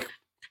and is like,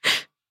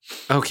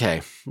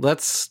 okay,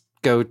 let's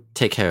go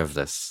take care of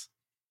this.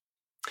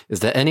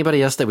 Is there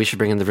anybody else that we should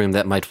bring in the room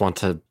that might want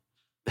to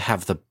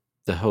have the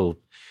whole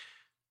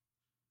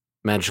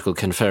magical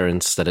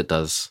conference that it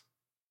does?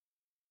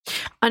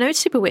 I know it's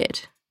super weird,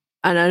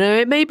 and I know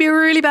it may be a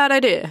really bad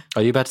idea.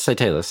 Are you about to say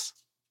Talus?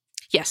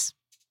 Yes.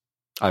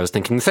 I was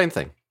thinking the same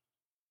thing.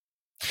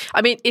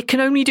 I mean, it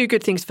can only do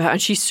good things for her, and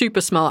she's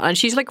super smart, and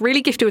she's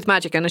really gifted with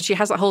magic, and she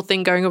has that whole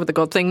thing going over the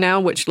god thing now,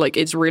 which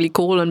is really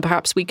cool, and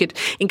perhaps we could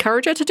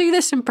encourage her to do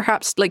this, and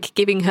perhaps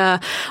giving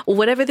her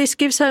whatever this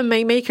gives her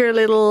may make her a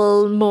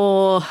little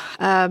more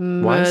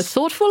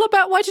thoughtful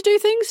about why to do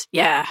things.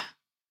 Yeah.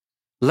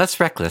 Less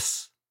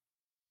reckless.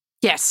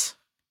 Yes,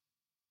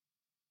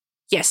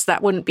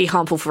 that wouldn't be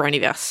harmful for any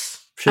of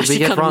us. Should we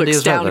get Rondi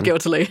as well, then?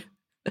 Guiltily.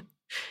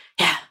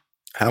 Yeah.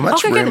 How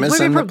much room is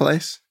in the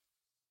place?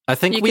 I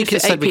think we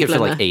said we could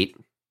fit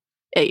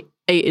 8.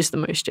 8 is the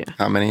most, yeah.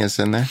 How many is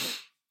in there?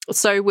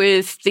 So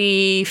with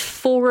the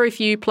 4 of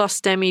you plus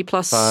Demi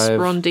plus 5,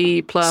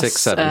 Rondi plus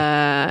 6,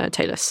 7.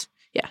 Talus.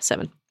 Yeah,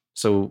 7.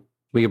 So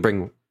we could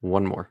bring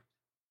one more.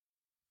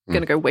 I'm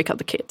going to go wake up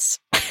the kids.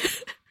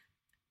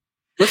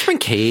 Let's bring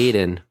Cade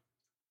in.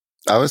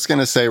 I was going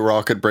to say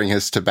Raw could bring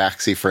his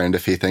tabaxi friend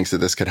if he thinks that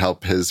this could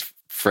help his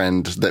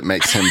friend that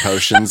makes him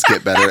potions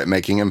get better at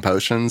making him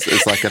potions.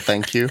 It's a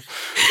thank you.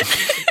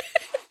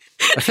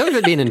 I feel like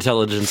that'd be an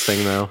intelligence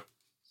thing, though.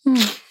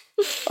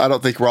 I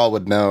don't think Raw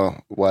would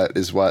know what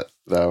is what,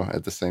 though,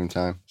 at the same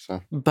time.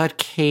 So, but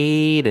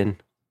Caden.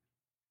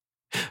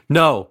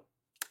 No.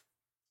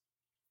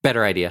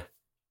 Better idea.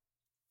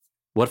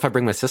 What if I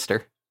bring my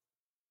sister?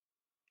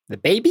 The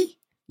baby?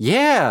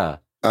 Yeah.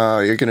 Oh,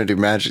 you're going to do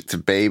magic to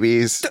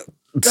babies?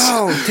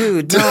 No,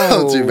 dude, no.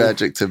 Don't do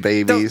magic to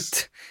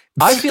babies.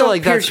 I feel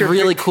like that's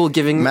really cool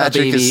giving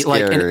magic a baby is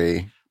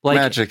scary.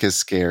 Magic is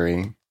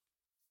scary.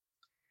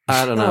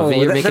 I don't know.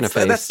 You're making a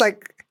face. That's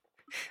like.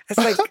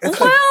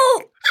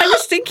 Well, I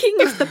was thinking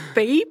if the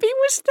baby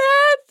was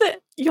there,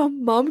 that your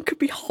mum could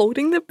be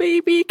holding the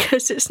baby,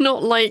 because it's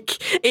not like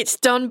it's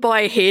done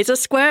by here's a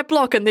square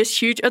block and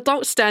this huge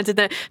adult standing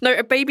there. No,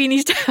 a baby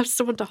needs to have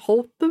someone to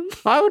hold them.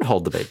 I would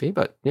hold the baby,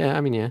 but yeah,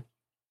 I mean, yeah.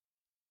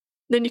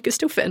 Then you could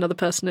still fit another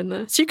person in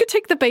there. So you could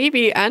take the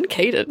baby and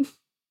Caden.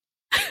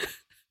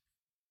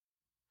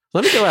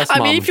 Let me go ask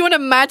Mom. I mean, if you want to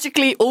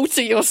magically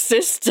alter your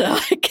sister,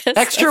 I guess.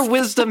 Extra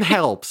wisdom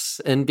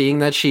helps, and being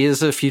that she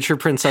is a future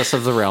princess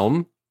of the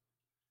realm.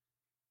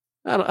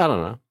 I don't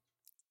know.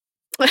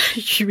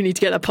 You need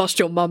to get that past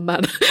your mum,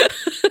 man.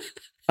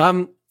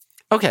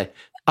 Okay.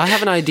 I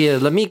have an idea.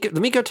 Let me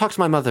go talk to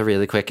my mother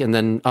really quick, and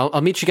then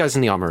I'll meet you guys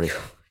in the armory.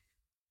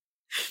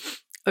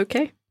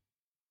 Okay.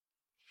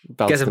 You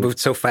guys have moved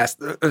so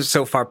fast,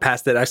 so far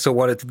past it. I so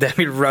wanted to damn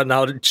it run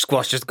out and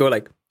Squash just go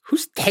like,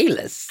 "Who's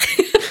Talus?"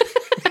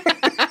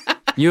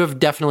 You have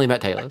definitely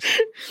met Talus.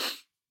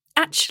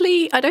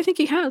 Actually, I don't think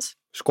he has.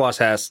 Squash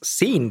has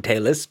seen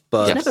Talus,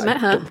 but He's never met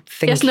her.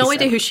 He has no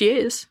idea who she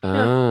is.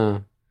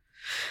 Okay.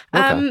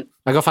 I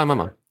go find my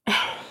mom.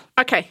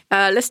 Okay,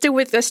 let's deal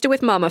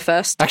with Mama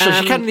first.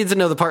 Actually, she kind of needs to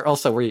know the part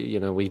also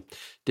where we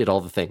did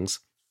all the things.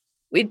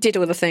 We did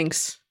all the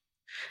things.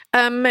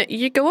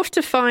 You go off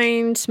to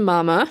find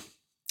Mama,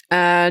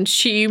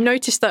 and you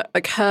notice that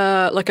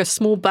a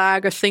small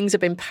bag of things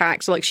have been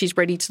packed, so she's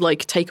ready to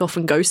take off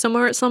and go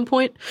somewhere at some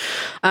point.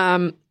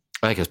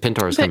 Because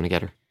Pintor is coming to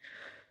get her.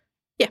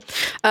 Yeah,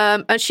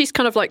 and she's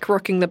kind of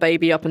rocking the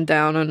baby up and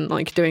down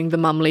and doing the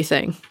mumly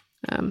thing.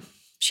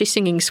 She's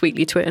singing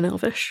sweetly to it in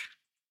Elvish.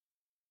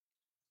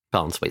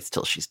 Balance waits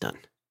till she's done.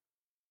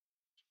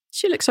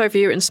 She looks over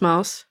you and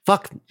smiles.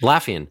 Fuck,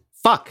 Laffian.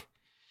 Fuck.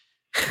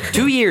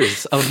 2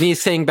 years of me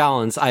saying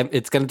balance.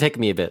 It's going to take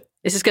me a bit.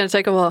 This is going to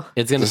take a while.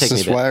 It's going to take me a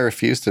bit. This is why I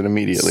refused it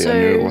immediately. I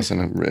knew it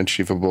wasn't an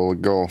achievable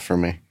goal for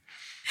me.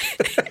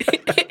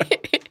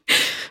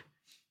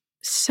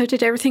 So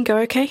did everything go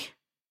okay?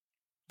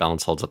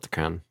 Balance holds up the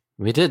crown.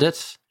 We did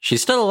it.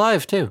 She's still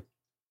alive, too.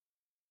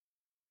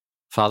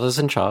 Father's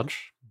in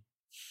charge.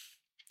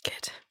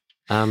 Good.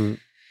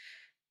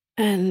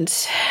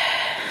 And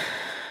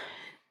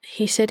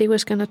he said he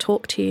was going to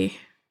talk to you.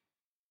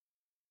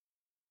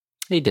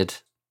 He did.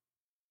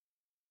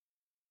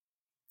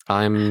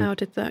 How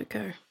did that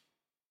go?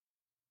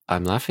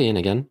 I'm Laffian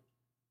again.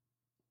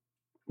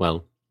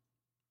 Well,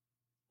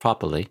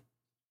 properly.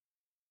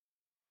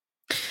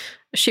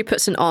 She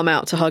puts an arm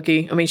out to hug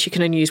you. I mean, she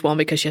can only use one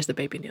because she has the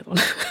baby in the other one.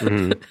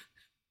 Mm-hmm.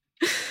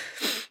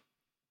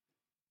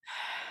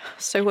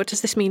 So what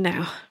does this mean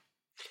now?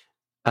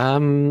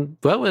 Well,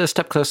 we're a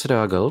step closer to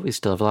our goal. We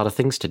still have a lot of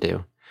things to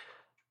do.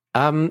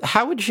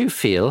 How would you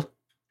feel?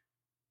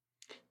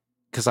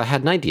 Because I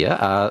had an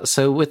idea.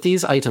 So with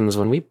these items,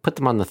 when we put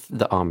them on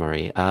the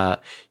armory,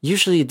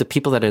 usually the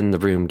people that are in the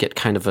room get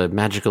kind of a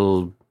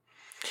magical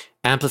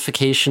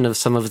amplification of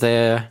some of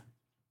their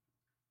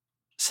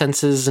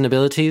senses and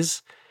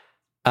abilities.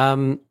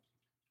 Actually,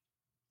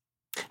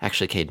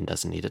 Caden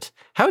doesn't need it.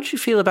 How would you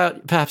feel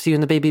about perhaps you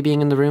and the baby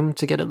being in the room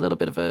to get a little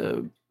bit of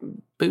a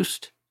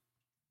boost?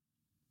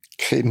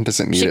 Caden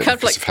doesn't need it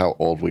because of how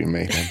old we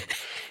made him.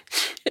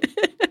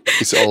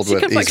 He's old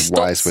he's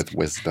wise with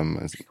wisdom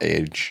and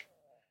age.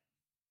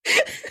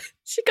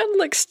 She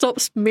kind of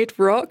stops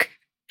mid-rock.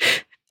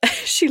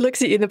 She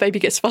looks at you and the baby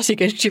gets fussy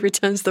again. She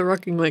returns the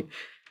rocking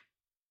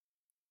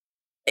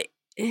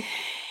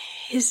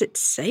is it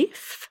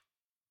safe?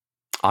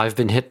 I've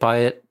been hit by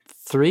it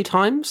 3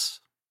 times.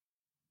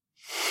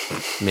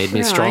 Made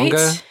me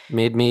stronger.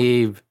 Made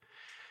me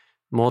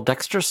more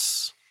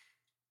dexterous.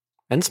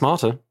 And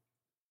smarter.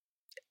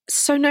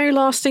 So no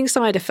lasting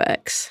side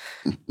effects?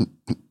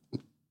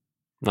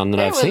 None that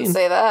I've seen. I wouldn't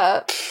say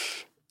that.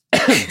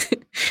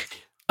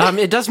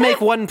 It does make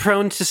one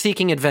prone to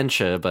seeking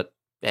adventure, but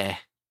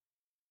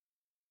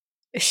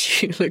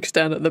She looks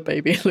down at the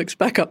baby and looks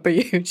back up at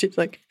you, and she's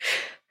like,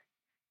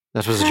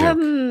 that was a joke.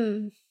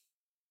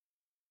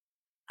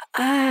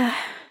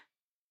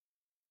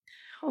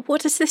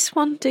 What does this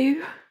one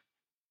do?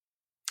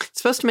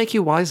 It's supposed to make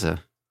you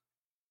wiser.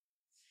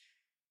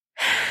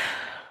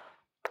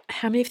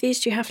 How many of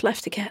these do you have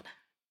left to get?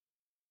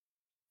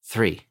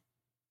 3.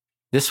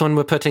 This one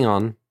we're putting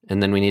on,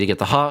 and then we need to get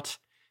the heart,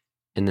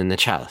 and then the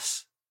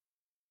chalice.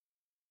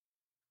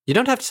 You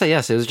don't have to say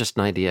yes. It was just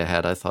an idea I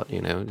had. I thought,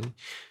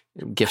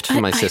 gift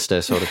for my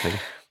sister sort of thing.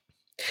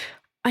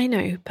 I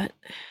know, but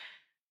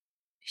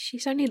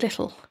she's only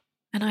little,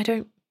 and I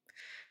don't...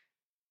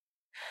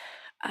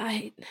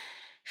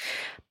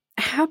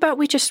 How about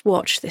we just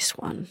watch this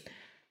one?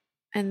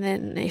 And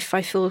then if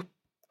I feel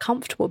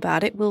comfortable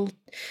about it,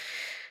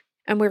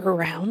 and we're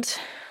around,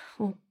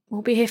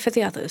 we'll be here for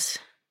the others.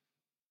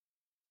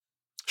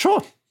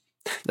 Sure.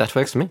 That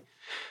works for me.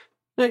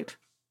 Right.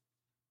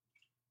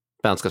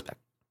 Bounce goes back.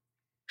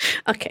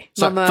 Okay.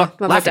 Mama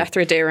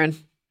Dathra Deeren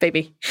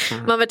baby.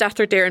 Mama,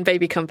 Dathra, dear, and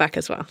baby come back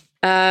as well.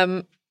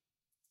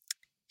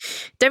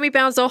 Demi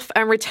bounds off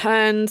and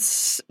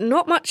returns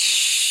not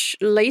much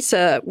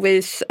later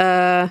with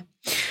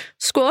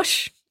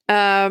Squash,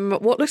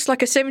 what looks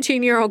like a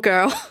 17-year-old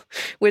girl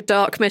with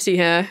dark, messy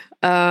hair.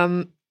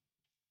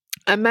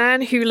 A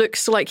man who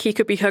looks like he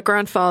could be her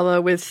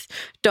grandfather with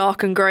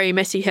dark and grey,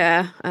 messy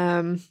hair,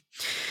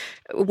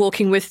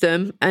 walking with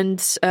them.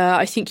 And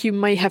I think you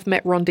may have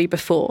met Rondi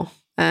before.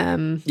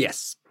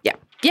 Yes. Yeah.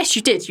 Yes,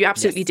 you did. You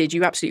absolutely did.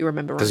 You absolutely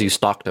remember Rondi. Because you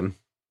stalked him.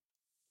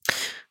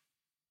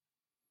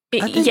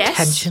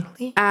 Yes.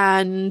 Intentionally?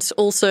 And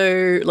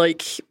also,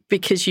 like,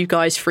 because you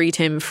guys freed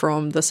him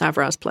from the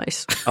Savraz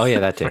place. Oh, yeah,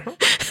 that too.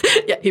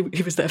 Yeah, he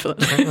was there for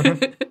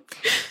that.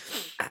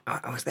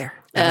 I was there.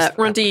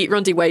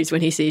 Rondi waves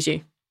when he sees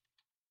you.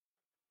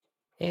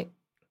 Yeah.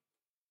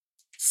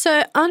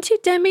 So Auntie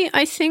Demi,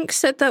 I think,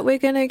 said that we're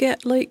going to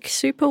get, like,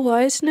 super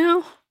wise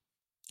now.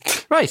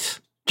 Right.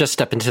 Just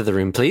step into the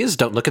room, please.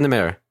 Don't look in the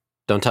mirror.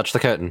 Don't touch the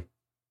curtain.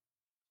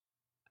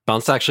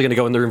 Bounce's actually going to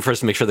go in the room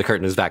first and make sure the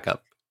curtain is back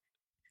up.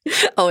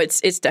 Oh,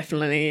 it's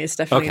definitely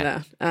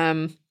okay.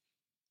 There.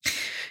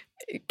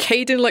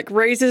 Caden like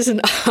raises an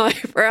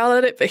eyebrow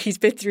at it, but he's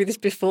been through this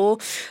before,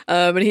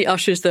 and he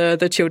ushers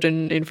the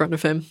children in front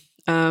of him.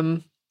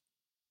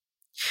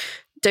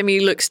 Demi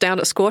looks down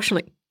at Squash and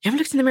like, you haven't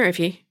looked in the mirror, have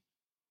you?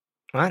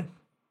 What?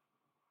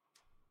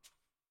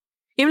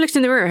 You haven't looked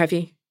in the mirror, have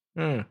you?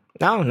 No.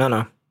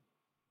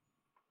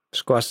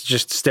 Squash is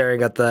just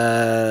staring at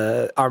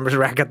the armor's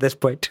rack at this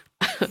point.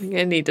 I'm going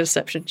to need a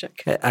deception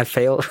check. I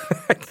fail.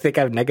 I think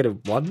I have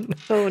 -1.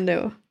 Oh,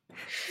 no.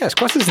 Yeah,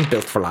 Squash isn't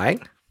built for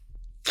lying.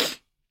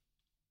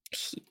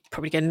 He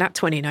probably getting that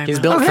 20 now. He's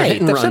built for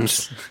hit and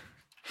runs.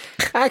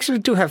 I actually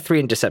do have 3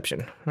 in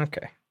deception.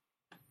 Okay.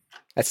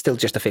 That's still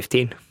just a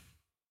 15.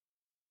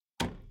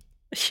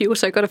 She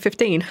also got a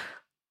 15.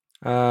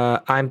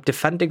 I'm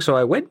defending, so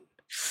I win.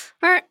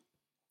 All right.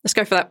 Let's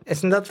go for that.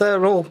 Isn't that the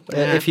rule?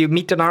 Yeah. If you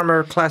meet an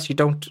armor class, you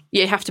don't...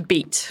 You have to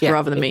beat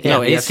rather than meet.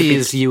 No,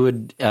 ACs, you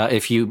would,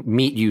 if you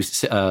meet, you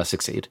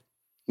succeed.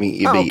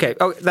 Meet, you beat. Okay.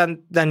 Oh,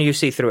 then you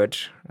see through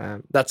it.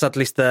 That's at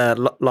least the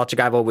logic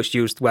I've always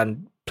used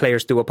when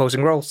players do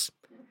opposing rolls.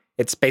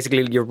 It's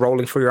basically you're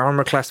rolling for your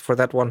armor class for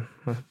that one.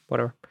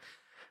 Whatever.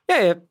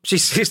 Yeah. She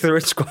sees through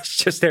it, Squash,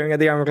 just staring at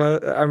the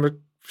armor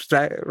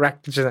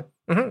rack. She's like,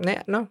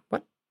 yeah, no,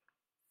 what?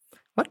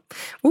 Well,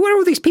 where are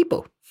all these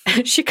people?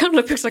 She kind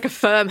of puts like a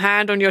firm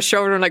hand on your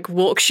shoulder and like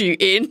walks you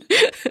in,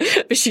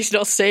 but she's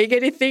not saying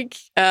anything.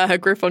 Her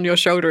grip on your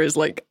shoulder is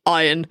like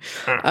iron.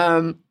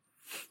 Well,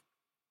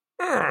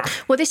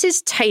 this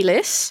is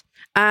Talis,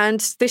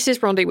 and this is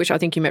Rondi, which I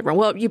think you met wrong.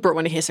 Well, you brought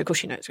one in here, so of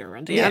course you know it's going to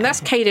Rondi. Yeah. And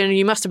that's Caden, and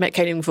you must have met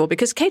Caden before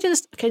because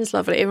Caden's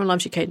lovely. Everyone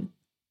loves you, Caden.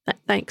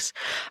 Thanks.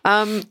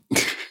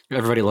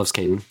 Everybody loves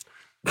Caden.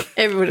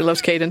 Everybody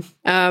loves Caden.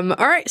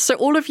 All right, so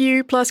all of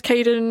you plus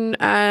Caden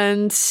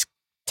and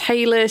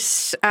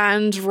Talis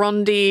and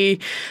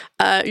Rondi,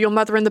 your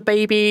mother and the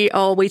baby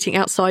are waiting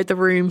outside the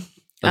room.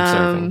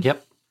 Observing.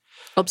 Yep.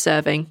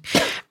 Observing.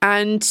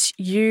 And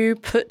you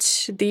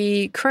put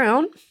the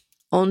crown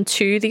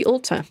onto the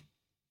altar.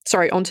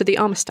 Sorry, onto the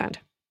armor stand.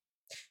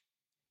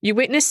 You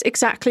witness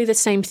exactly the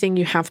same thing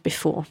you have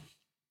before.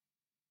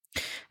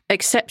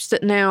 Except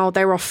that now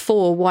there are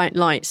 4 white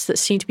lights that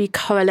seem to be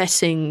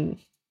coalescing,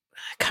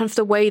 kind of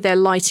the way they're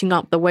lighting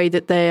up, the way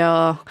that they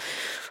are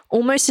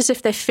almost as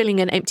if they're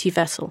filling an empty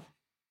vessel.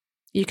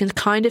 You can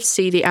kind of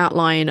see the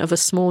outline of a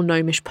small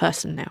gnomish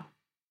person now.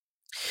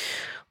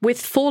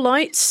 With 4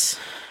 lights,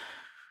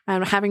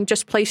 and having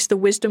just placed the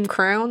wisdom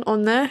crown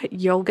on there,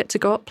 you'll get to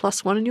go up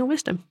 +1 in your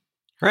wisdom.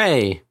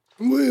 Hooray!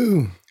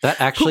 Woo! That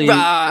actually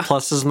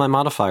pluses my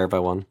modifier by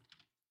 1.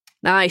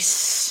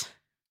 Nice.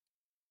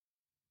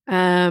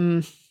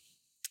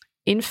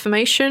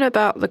 Information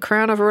about the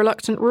crown of a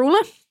reluctant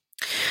ruler.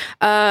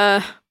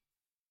 The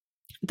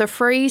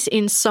phrase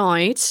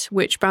inside,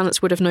 which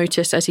Balance would have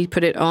noticed as he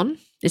put it on,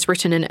 is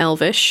written in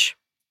Elvish.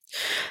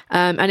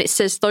 And it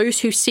says, "Those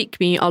who seek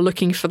me are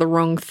looking for the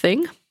wrong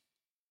thing."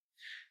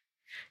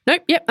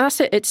 Nope, yep, that's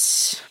it.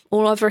 It's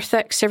all other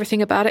effects,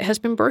 everything about it has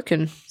been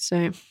broken.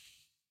 So,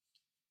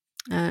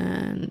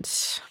 and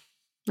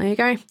there you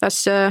go.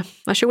 That's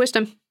your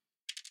wisdom.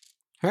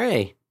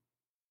 Hooray.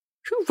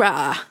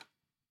 Hoorah!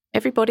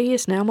 Everybody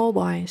is now more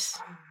wise.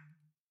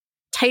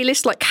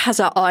 Talis like has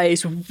her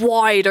eyes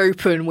wide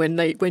open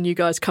when you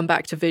guys come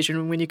back to vision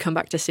and when you come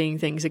back to seeing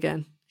things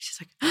again. She's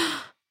like,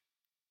 oh,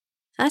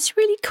 "That's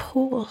really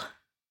cool.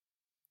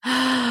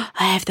 I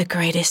have the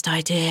greatest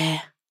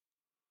idea."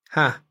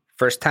 Huh.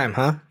 First time,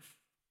 huh?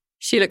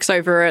 She looks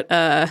over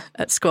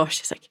at Squash.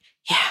 She's like,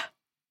 "Yeah.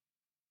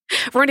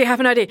 Rondi, I have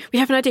an idea. We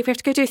have an idea. We have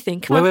to go do a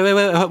thing. Come on."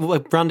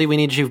 Wait. Rondi, we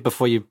need you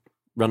before you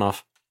run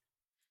off.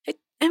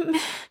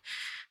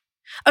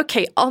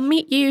 Okay, I'll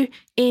meet you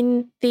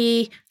in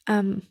the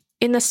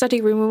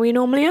study room where we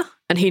normally are.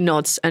 And he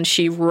nods, and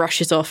she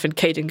rushes off, and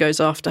Caden goes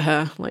after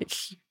her. Like,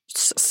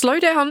 slow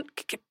down.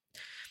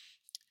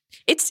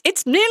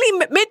 It's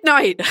nearly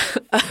midnight.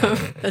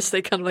 As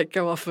they kind of like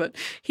go off, but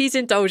he's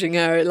indulging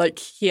her. Like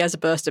he has a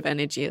burst of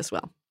energy as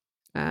well.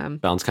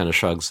 Balance kind of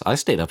shrugs. I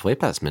stayed up way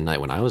past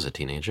midnight when I was a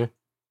teenager.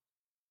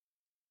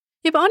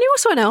 Yeah, but aren't you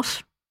also an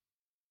elf?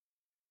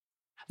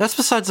 That's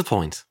besides the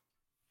point.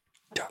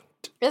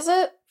 Is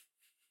it?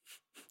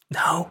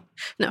 No.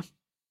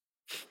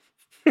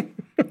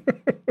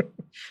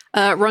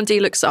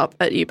 Rondi looks up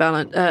at you,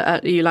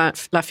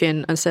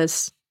 Laffian, and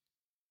says,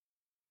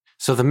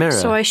 So the mirror...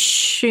 So I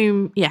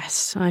assume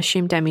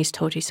Demi's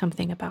told you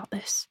something about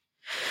this.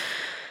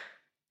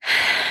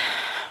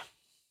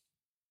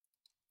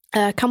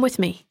 Come with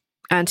me.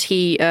 And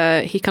he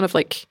kind of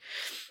like...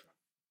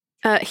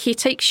 he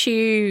takes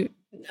you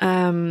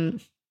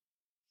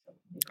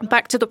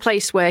back to the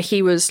place where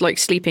he was like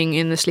sleeping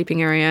in the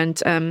sleeping area,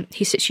 and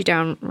he sits you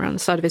down around the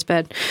side of his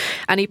bed,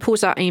 and he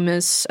pulls out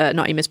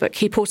not Amy's book.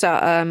 He pulls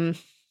out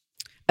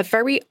a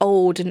very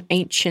old and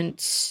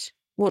ancient,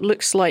 what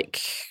looks like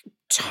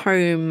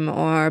tome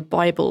or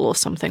Bible or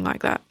something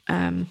like that.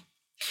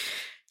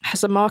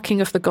 Has a marking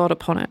of the god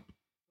upon it.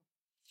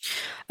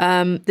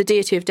 The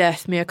deity of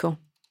death, Miracle.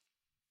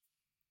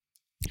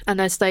 And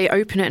as they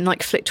open it and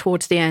like flick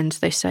towards the end,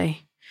 they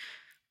say,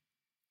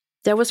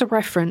 there was a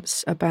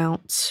reference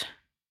about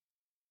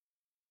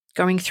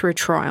going through a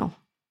trial.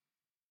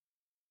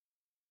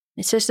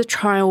 It says the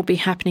trial will be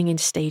happening in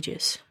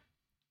stages.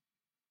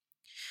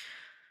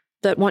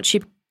 That once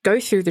you go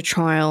through the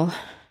trial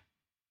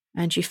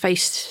and you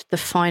face the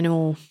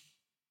final...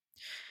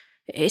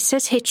 It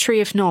says here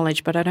tree of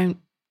knowledge, but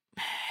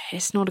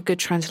it's not a good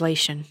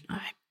translation.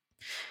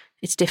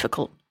 It's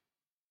difficult.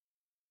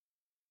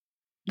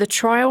 The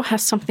trial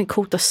has something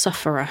called the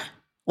sufferer,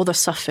 or the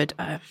suffered.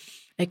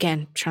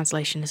 Again,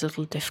 translation is a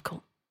little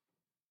difficult.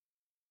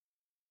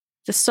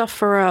 The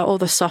sufferer or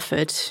the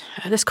suffered,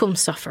 let's call them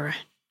sufferer.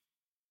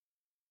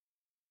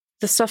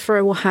 The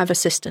sufferer will have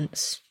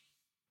assistance.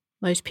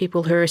 Those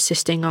people who are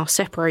assisting are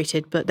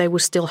separated, but they will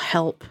still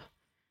help.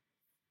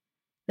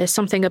 There's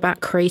something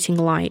about creating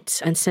light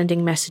and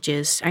sending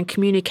messages and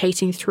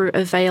communicating through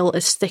a veil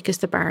as thick as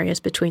the barriers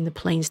between the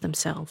planes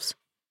themselves.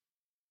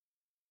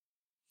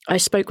 I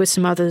spoke with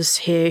some others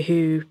here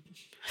who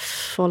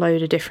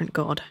followed a different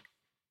god.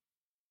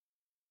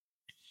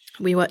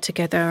 We work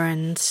together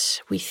and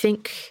we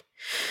think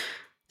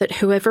that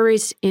whoever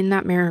is in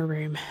that mirror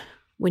room,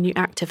 when you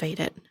activate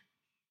it,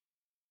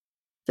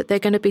 that they're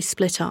going to be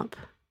split up.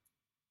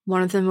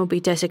 One of them will be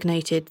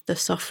designated the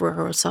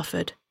sufferer or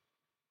suffered,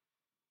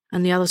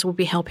 and the others will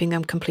be helping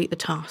them complete the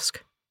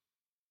task.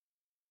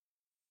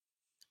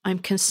 I'm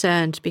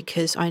concerned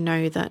because I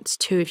know that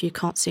two of you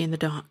can't see in the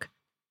dark.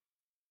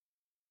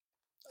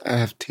 I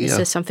have Teo. It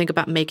says something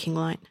about making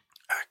light.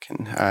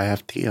 I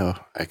have Teo.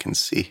 I can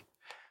see.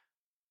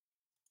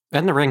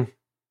 And the ring.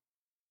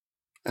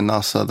 And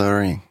also the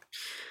ring.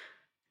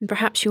 And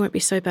perhaps you won't be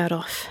so bad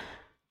off.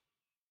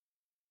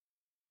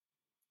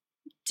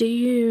 Do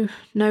you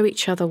know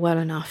each other well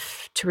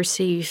enough to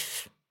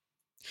receive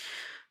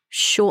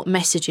short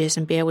messages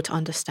and be able to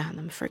understand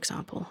them, for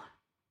example?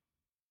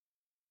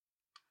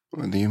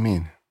 What do you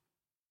mean?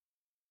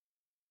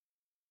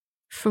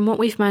 From what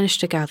we've managed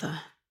to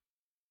gather,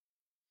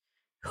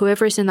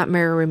 whoever is in that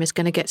mirror room is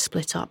going to get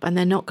split up, and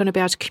they're not going to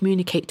be able to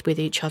communicate with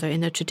each other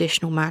in the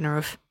traditional manner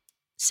of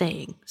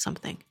saying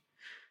something.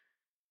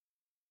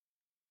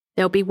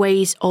 There'll be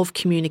ways of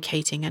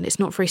communicating, and it's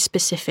not very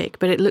specific,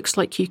 but it looks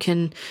like you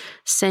can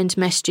send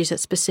messages at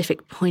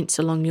specific points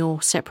along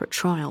your separate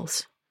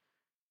trials.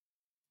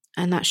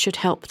 And that should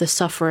help the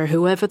sufferer,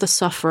 whoever the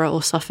sufferer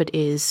or suffered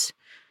is,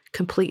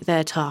 complete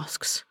their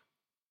tasks.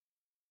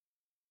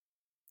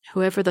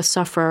 Whoever the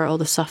sufferer or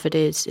the suffered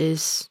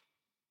is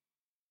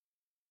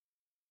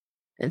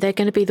they're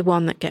going to be the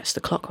one that gets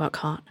the clockwork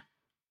heart.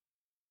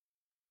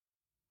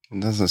 It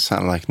doesn't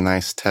sound like a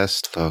nice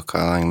test, though,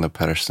 calling the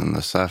person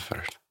the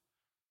suffered.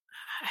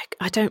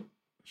 I don't...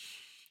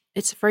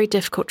 It's very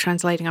difficult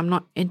translating. I'm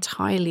not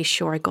entirely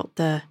sure I got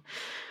the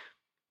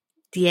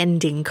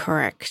ending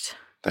correct.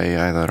 They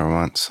either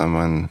want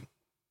someone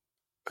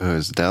who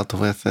has dealt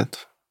with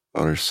it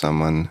or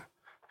someone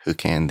who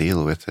can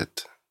deal with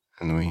it.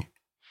 And we...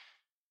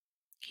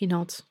 He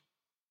nods.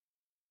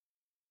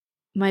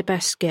 My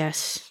best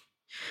guess,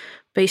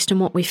 based on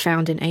what we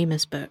found in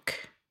Ama's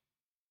book,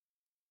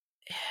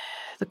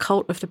 the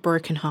cult of the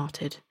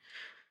broken-hearted.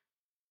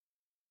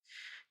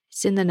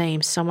 It's in the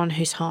name, someone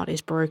whose heart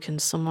is broken,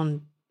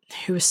 someone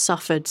who has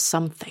suffered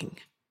something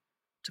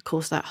to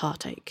cause that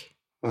heartache.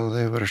 Well,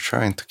 they were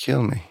trying to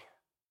kill me.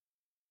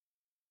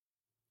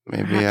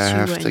 Maybe Perhaps I you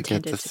have were to get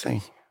intended the to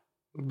thing.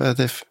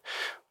 But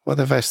what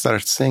if I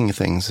start seeing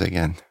things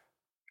again?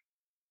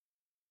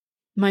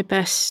 My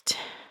best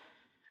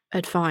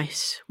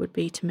advice would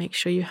be to make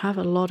sure you have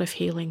a lot of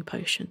healing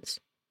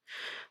potions.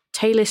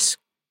 Talis,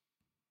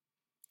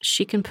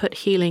 she can put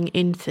healing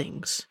in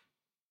things.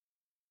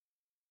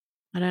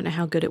 I don't know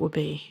how good it would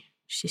be.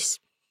 She's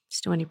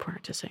still only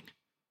practicing.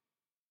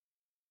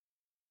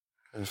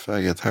 If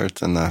I get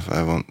hurt enough,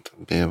 I won't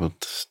be able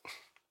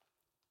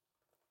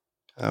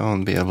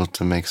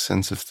to make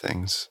sense of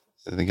things.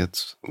 It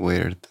gets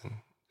weird.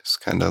 It's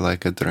kind of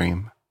like a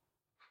dream.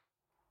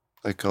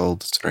 Like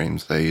old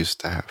dreams I used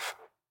to have.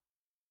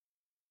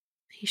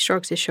 He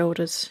shrugs his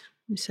shoulders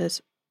and says,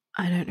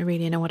 I don't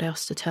really know what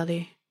else to tell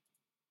you.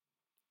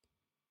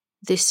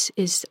 This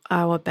is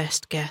our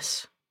best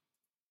guess.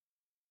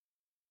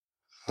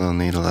 We'll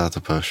need a lot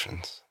of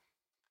potions.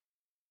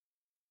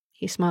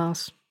 He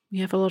smiles. We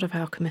have a lot of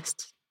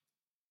alchemists.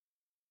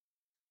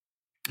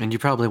 And you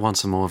probably want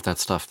some more of that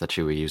stuff that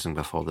you were using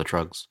before, the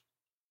drugs.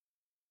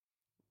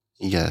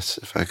 Yes,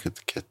 if I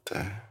could get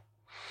there.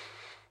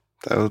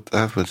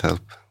 That would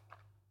help.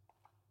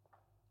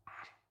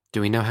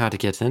 Do we know how to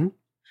get in?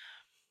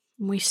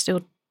 We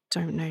still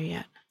don't know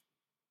yet.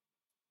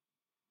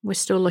 We're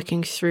still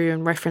looking through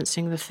and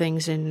referencing the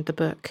things in the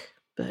book,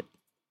 but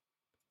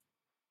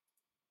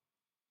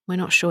we're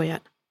not sure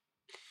yet.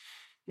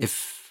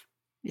 It's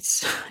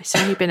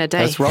only been a day.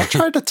 Has Rahl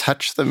tried to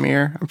touch the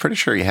mirror? I'm pretty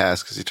sure he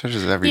has, because he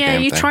touches every damn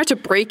thing. Yeah, you tried to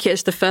break it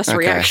as the first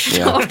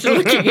reaction after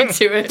looking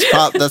into it.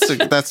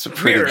 That's a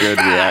pretty good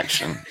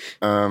reaction.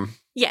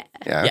 Yeah,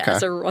 okay.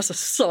 That's a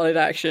solid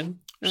action.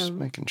 Just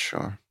making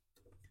sure.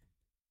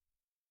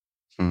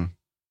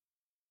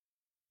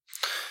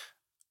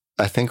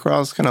 I think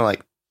Rahl's gonna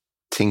like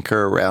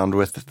tinker around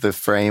with the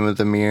frame of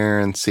the mirror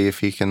and see if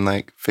he can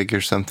like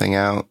figure something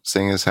out,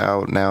 seeing as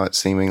how now it's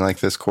seeming like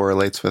this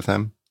correlates with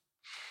him.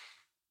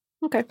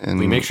 Okay. And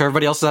we make sure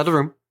everybody else is out of the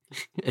room.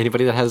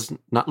 Anybody that has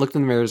not looked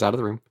in the mirror is out of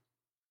the room.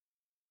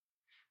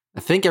 I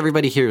think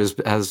everybody here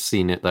has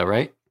seen it though,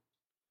 right?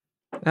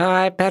 Oh,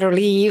 I better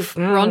leave.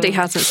 Rondi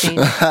hasn't seen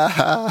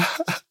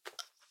it.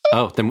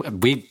 Oh, then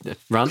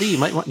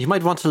Rondi, you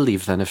might want to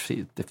leave then if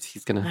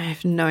he's gonna. I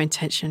have no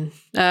intention.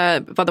 By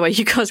the way,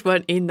 you guys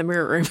weren't in the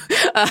mirror room.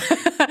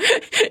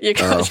 You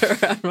guys were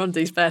around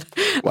Rondi's bed.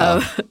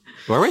 Wow.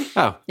 Were we?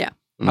 Oh, yeah.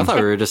 I thought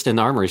we were just in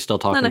the armory still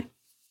talking.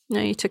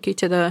 No, he took you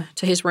to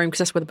his room because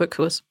that's where the book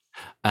was.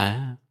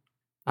 I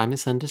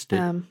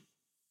misunderstood.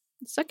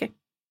 It's okay.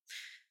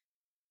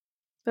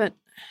 But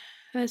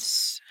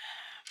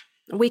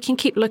we can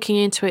keep looking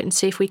into it and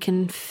see if we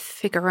can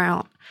figure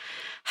out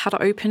how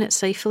to open it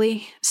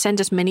safely. Send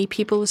as many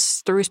people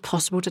through as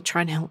possible to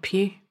try and help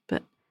you.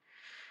 But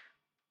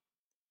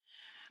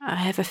I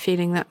have a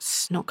feeling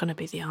that's not going to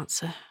be the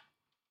answer.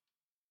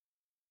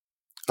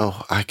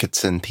 Oh, I could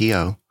send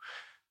Tio,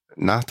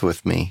 not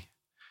with me.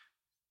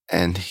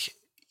 And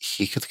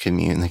he could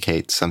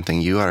communicate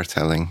something you are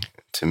telling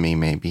to me,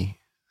 maybe.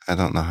 I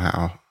don't know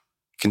how.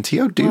 Can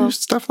Tio do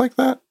stuff like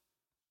that?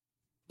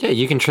 Yeah,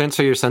 you can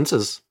transfer your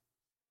senses.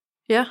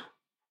 Yeah.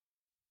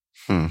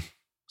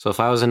 So if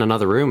I was in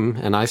another room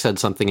and I said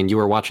something and you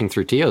were watching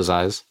through Tio's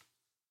eyes.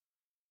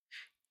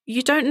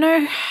 You don't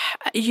know.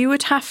 You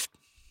would have...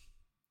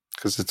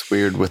 Because it's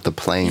weird with the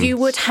planes. You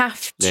would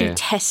have to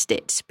test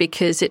it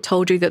because it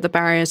told you that the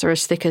barriers are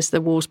as thick as the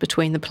walls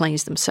between the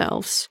planes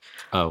themselves.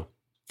 Oh.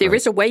 There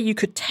is a way you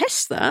could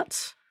test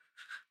that,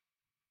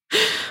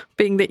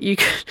 being that you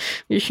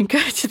can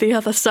go to the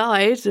other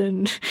side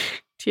and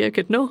Tio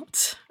could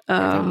not.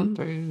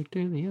 To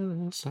the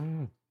other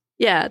side.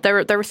 Yeah, there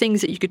are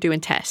things that you could do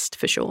and test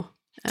for sure.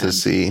 To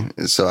see,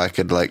 so I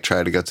could like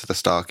try to go to the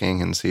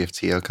stalking and see if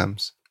Tio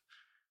comes.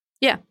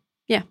 Yeah,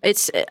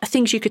 it's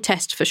things you could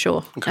test for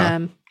sure.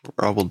 Okay.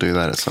 Rob will do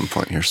that at some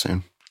point here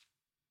soon.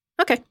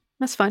 Okay,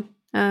 that's fine.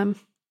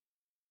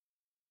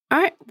 All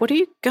right, what do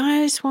you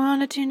guys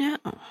want to do now?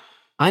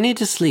 I need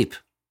to sleep.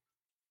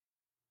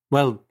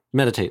 Well,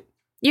 meditate.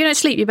 You don't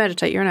sleep, you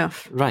meditate, you're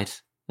enough.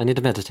 Right, I need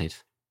to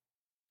meditate.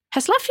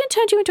 Has Laffian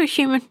turned you into a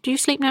human? Do you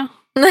sleep now?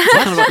 She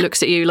kind of like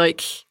looks at you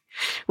like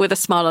with a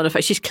smile on her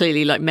face. She's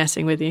clearly like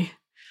messing with you.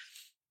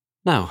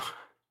 No.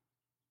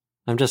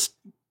 I'm just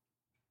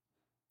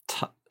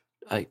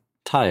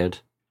tired.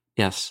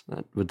 Yes,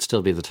 that would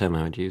still be the term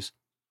I would use.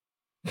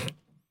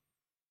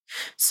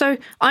 So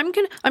I'm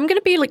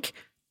gonna be like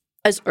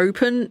as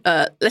open.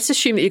 Let's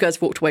assume that you guys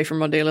walked away from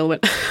Rondi a little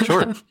bit.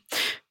 Sure.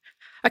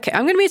 Okay,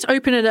 I'm gonna be as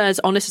open and as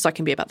honest as I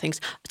can be about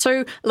things.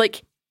 So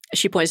like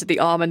she points at the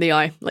arm and the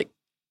eye, like.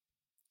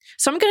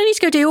 So I'm going to need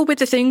to go deal with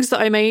the things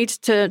that I made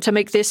to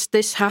make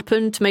this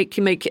happen, to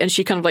make, and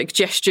she kind of like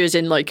gestures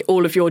in like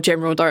all of your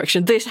general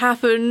direction. This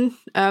happen.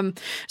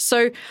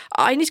 So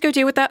I need to go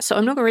deal with that. So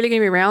I'm not really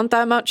going to be around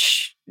that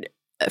much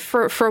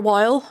for a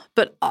while.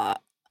 But I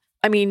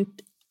mean,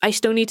 I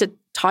still need to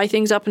tie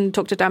things up and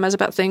talk to Damaz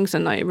about things,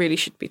 and I really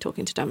should be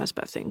talking to Damaz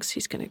about things.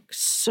 He's going to be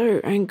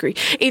so angry.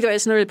 Either way,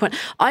 it's not really the point.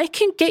 I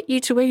can get you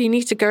to where you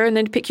need to go and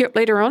then pick you up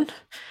later on.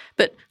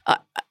 But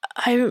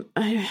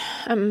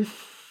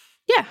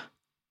yeah.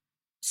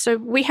 So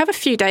we have a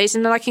few days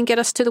and then I can get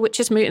us to the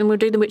Witch's Moot and we'll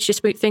do the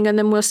Witch's Moot thing and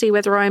then we'll see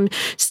whether I'm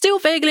still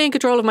vaguely in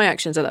control of my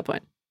actions at that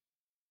point.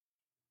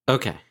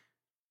 Okay.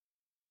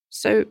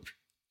 So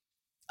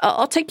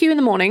I'll take you in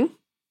the morning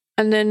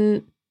and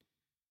then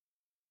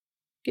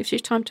gives you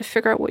time to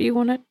figure out what you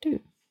want to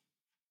do.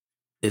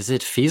 Is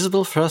it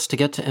feasible for us to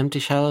get to Empty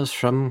Shallows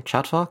from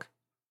Chatwalk?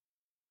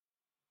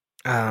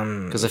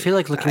 Because I feel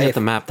like looking at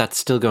the map, that's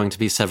still going to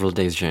be several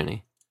days'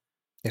 journey.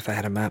 If I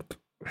had a map.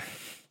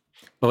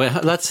 Well,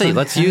 wait, let's see.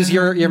 Let's use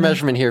your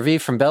measurement here, V.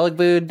 From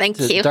Belegbood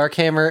to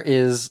Darkhammer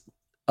is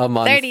a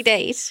month. 30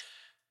 days.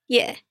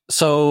 Yeah.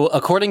 So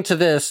according to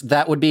this,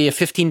 that would be a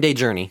 15-day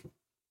journey.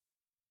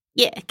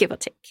 Yeah, give or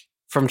take.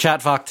 From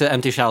Chatvok to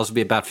Empty Shallows would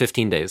be about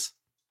 15 days.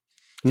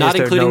 Not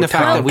including the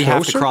fact that we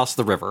have to cross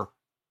the river.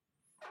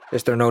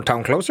 Is there no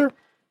town closer?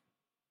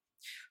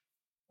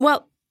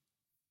 Well,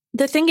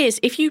 the thing is,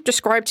 if you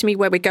describe to me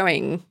where we're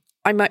going,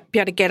 I might be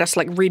able to get us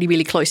like really,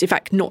 really close. In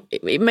fact,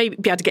 it may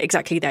be able to get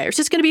exactly there. It's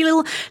just going to be a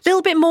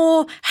little bit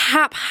more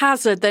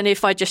haphazard than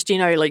if I just,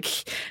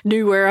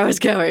 knew where I was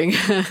going.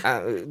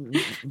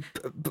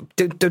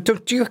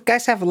 Do you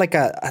guys have like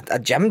a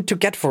gem to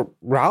get for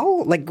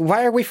Raoul? Like,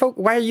 why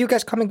are you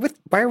guys coming with?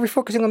 Why are we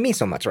focusing on me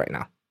so much right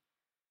now?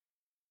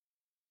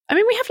 I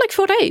mean, we have like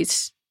 4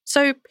 days,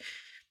 so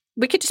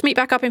we could just meet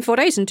back up in 4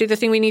 days and do the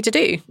thing we need to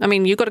do. I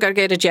mean, you've got to go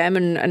get a gem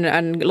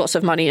and lots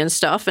of money and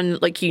stuff.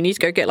 And like, you need to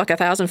go get like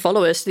 1,000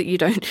 followers that you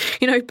don't,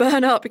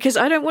 burn up, because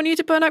I don't want you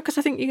to burn up, because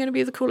I think you're going to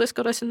be the coolest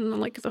goddess in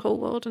like the whole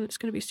world, and it's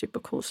going to be super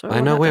cool. So I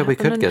know where we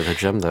could get a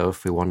gem though,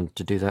 if we wanted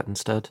to do that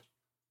instead.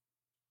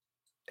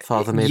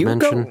 Father made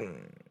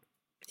mention.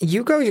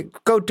 You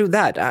go do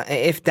that.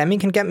 If Demi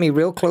can get me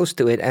real close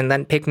to it and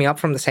then pick me up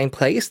from the same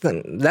place,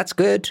 then that's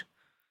good.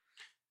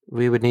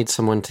 We would need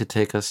someone to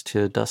take us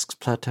to Dusk's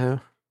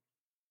Plateau.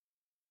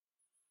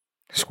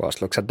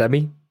 Squash looks at Demi.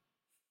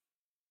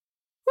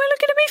 What are you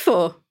looking at me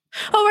for?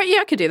 Oh, right,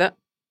 yeah, I could do that.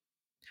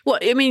 Well,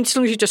 I mean, as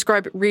long as you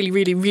describe it really,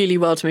 really, really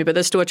well to me, but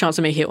there's still a chance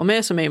I may hit or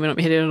miss, or maybe not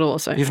hit it at all.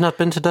 So you've not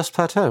been to Dusk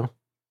Plateau?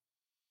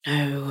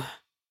 No.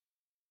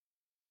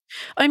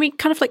 I mean,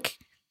 kind of like...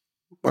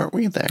 Weren't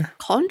we there?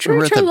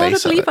 Contrary to a lot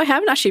of belief, I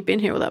haven't actually been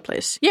here or that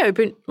place. Yeah, I've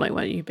been... Like,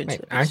 well, you've been to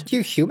the place. Aren't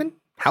you human?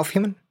 Half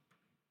human?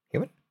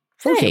 Human?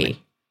 Full human.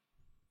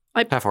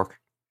 Half orc.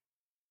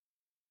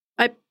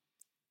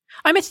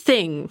 I'm a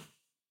thing.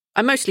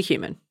 I'm mostly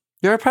human.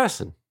 You're a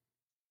person.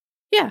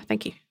 Yeah,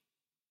 thank you.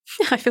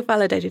 I feel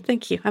validated.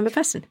 Thank you. I'm a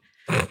person.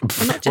 I'm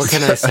not just... What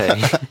can I say?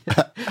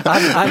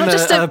 I'm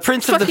just a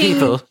prince of the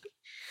people.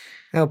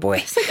 Oh boy.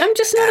 It's like, I'm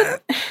just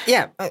not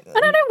yeah. I don't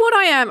know what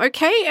I am,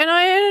 okay? And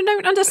I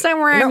don't understand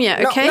where I am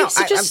yet, okay? No,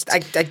 so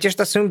I just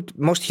assumed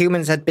most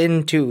humans had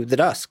been to the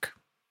dusk.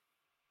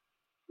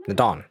 The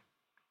dawn.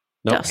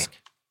 Nope. Dusk.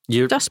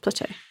 Dusk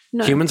Plateau.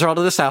 No. Humans are all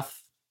to the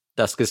south.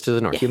 Dusk is to the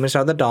north. Yeah. Humans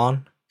are the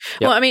dawn.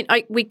 Yep. Well, I mean,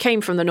 we came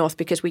from the north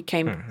because we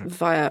came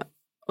via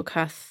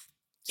Okath.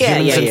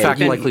 Humans, in fact,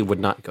 likely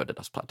would not go to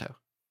Dusk Plateau.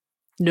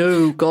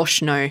 No,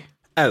 gosh, no.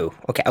 Oh,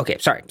 okay.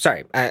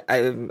 Sorry.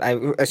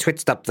 I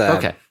switched up the...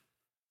 Okay.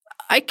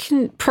 I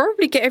can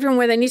probably get everyone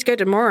where they need to go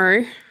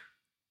tomorrow.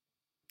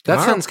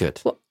 That sounds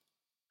good. Well,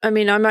 I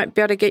mean, I might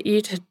be able to get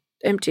you to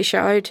Empty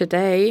Shallow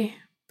today,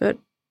 but...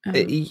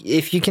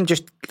 if you can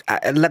just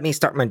let me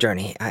start my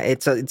journey.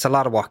 It's a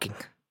lot of walking.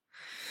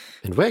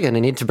 And we're going to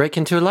need to break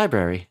into a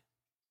library.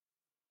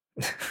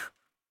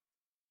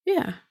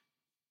 Yeah.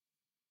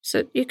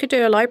 So you could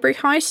do a library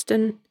heist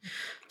and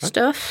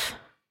stuff.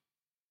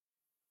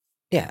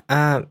 Yeah.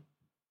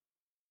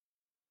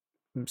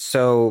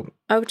 So...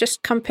 I'll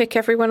just come pick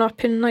everyone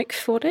up in like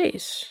 4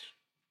 days.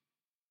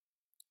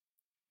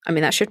 I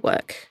mean, that should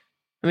work.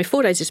 I mean,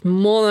 4 days is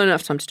more than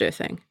enough time to do a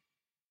thing.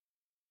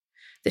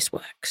 This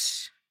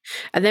works.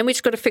 And then we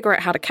just got to figure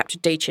out how to capture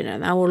Dachin,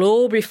 and that will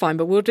all be fine,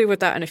 but we'll deal with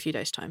that in a few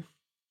days' time.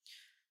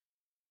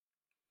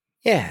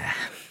 Yeah.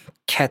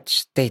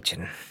 Catch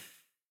Dachin.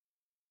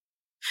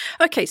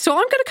 Okay, so I'm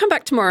going to come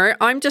back tomorrow.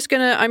 I'm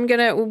going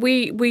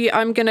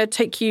to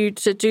take you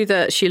to do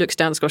the, she looks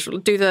down, Squash,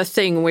 do the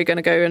thing. We're going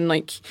to go and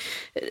like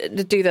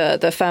do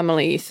the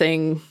family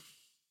thing.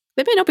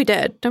 They may not be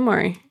dead. Don't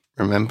worry.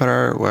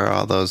 Remember where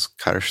all those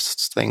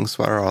cursed things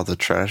were, all the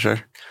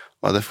treasure?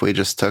 What if we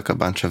just took a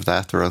bunch of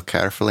that real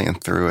carefully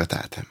and threw it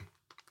at him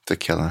to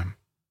kill him?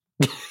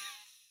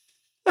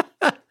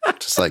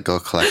 Just like go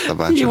collect a bunch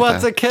of that. He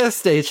wants a kiss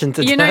station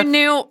to death.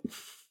 Neil,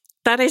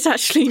 that is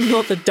actually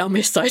not the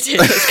dumbest idea.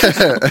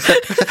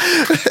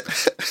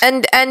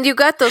 And you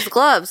got those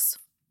gloves.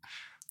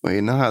 Well,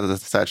 you know how to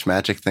touch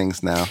magic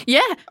things now.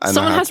 Yeah,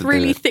 someone has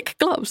really thick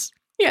gloves.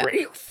 Yeah,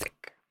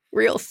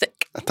 real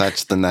thick. I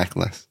touched the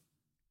necklace.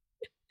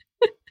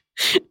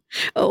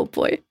 Oh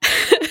boy.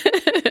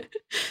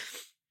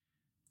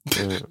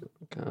 Oh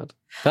God.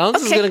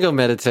 Balance is gonna go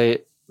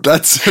meditate.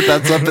 That's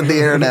up in the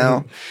air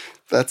now.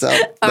 That's out.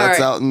 That's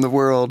right. out in the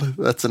world.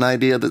 That's an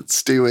idea that's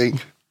stewing.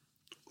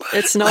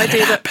 It's an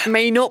idea that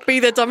may not be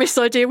the dumbest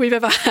idea we've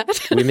ever had.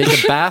 We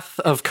make a bath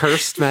of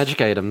cursed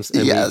magic items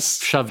and we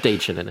shove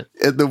Dachin in it.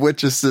 In the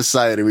Witches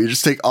Society, we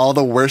just take all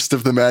the worst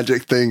of the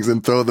magic things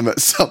and throw them at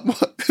someone.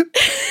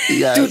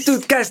 Yes.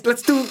 Dude, guys,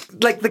 let's do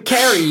like the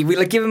carry. We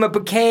like give him a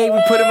bouquet, we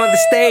put him on the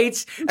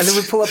stage, and then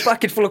we pull a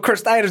bucket full of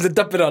cursed items and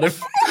dump it on him.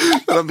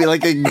 It'll be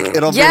like a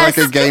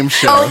game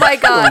show. Oh my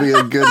God.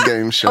 It'll be a good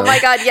game show. Oh my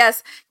God,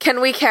 yes.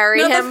 Can we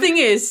carry him? The thing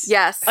is,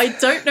 yes. I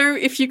don't know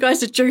if you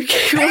guys are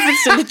joking or if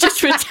it's a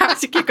legitimate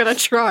tactic you're going to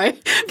try,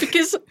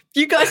 because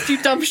you guys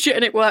do dumb shit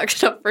and it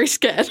works, and I'm very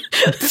scared.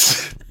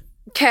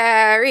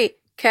 Carry.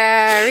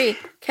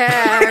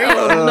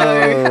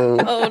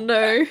 Oh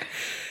no.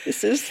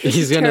 This is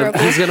terrible.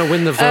 He's gonna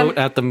win the vote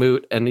at the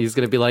moot, and he's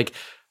gonna be like,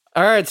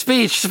 "All right,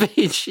 speech."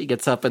 He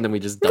gets up, and then we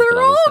just dump it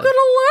on his head. They're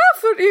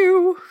all gonna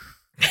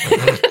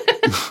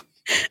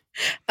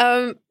laugh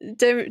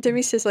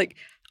Demi says, like,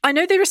 I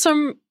know there are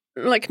some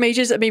like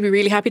mages that may be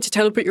really happy to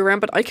teleport you around,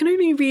 but I can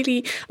only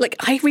really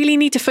I really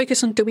need to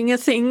focus on doing a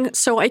thing,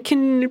 so I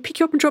can pick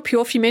you up and drop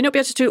you off. You may not be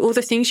able to do all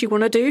the things you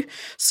want to do.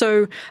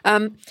 So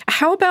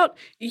how about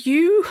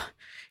you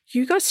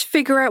guys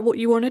figure out what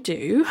you want to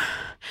do,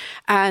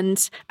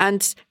 and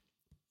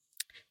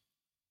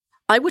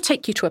I will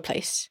take you to a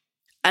place,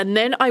 and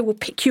then I will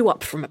pick you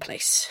up from a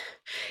place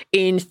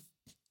in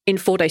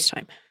 4 days'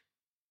 time.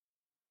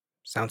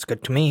 Sounds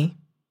good to me.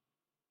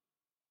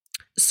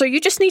 So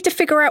you just need to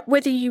figure out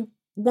whether you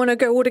want to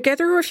go all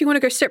together or if you want to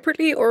go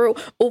separately or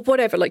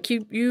whatever. Like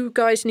you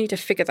guys need to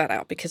figure that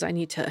out, because I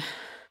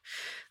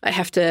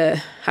have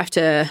to,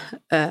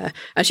 and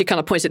she kind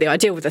of points at the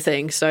idea with the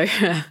thing. So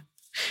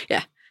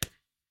yeah,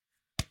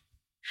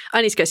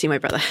 I need to go see my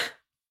brother.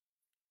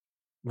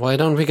 Why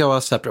don't we go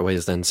our separate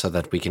ways then, so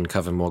that we can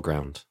cover more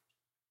ground?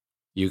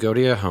 You go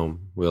to your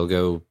home. We'll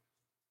go,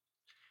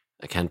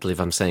 I can't believe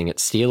I'm saying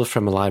it, steal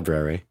from a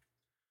library.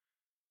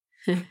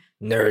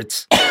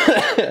 Nerds.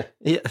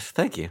 Yeah,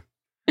 thank you.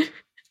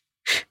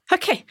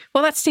 Okay,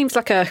 well, that seems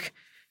like a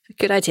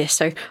good idea.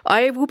 So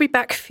I will be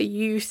back for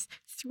you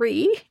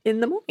 3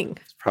 in the morning.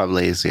 It's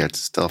probably easier to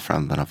steal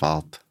from than a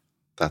vault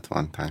that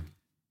one time.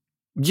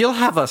 You'll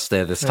have us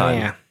there this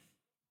time.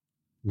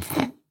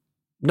 Yeah.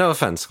 No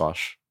offense,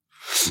 Squash.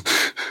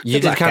 You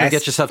did kind of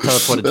get yourself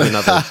teleported to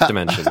another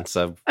dimension,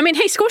 so... I mean,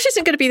 hey, Squash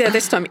isn't going to be there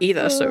this time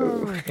either,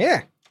 so...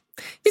 Yeah.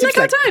 Be like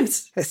our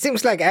times. It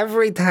seems like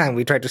every time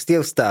we try to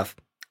steal stuff,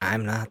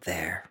 I'm not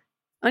there.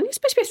 Aren't you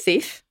supposed to be a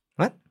thief?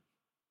 What?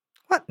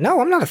 What? No,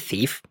 I'm not a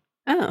thief.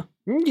 Oh.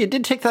 You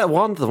did take that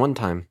wand the one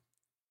time.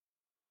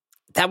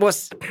 That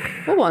was...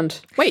 What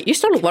wand? Wait, you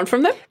stole a wand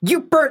from them? You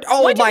burnt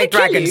all my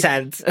dragon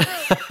sand.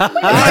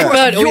 I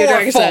burned all your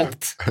dragon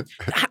sand.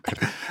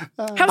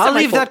 I'll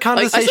leave that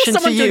conversation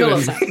to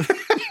you.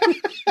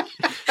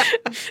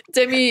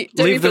 Demi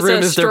leave the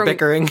room as they're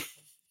bickering.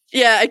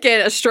 Yeah,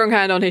 again, a strong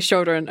hand on his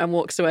shoulder and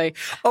walks away.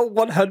 Oh,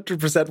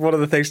 100% one of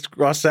the things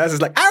Ross says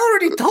is like, I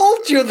already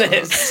told you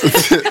this!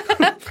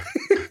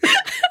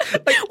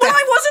 Well,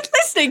 I wasn't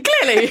listening,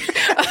 clearly.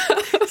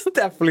 It's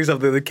definitely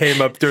something that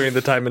came up during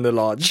the time in the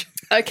lodge.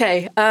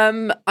 Okay,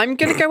 I'm going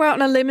to go out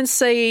on a limb and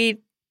say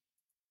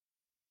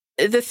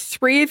the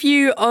 3 of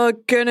you are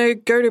going to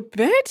go to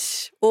bed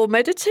or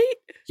meditate?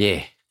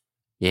 Yeah.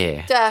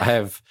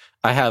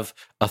 I have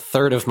a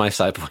third of my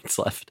side points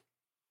left.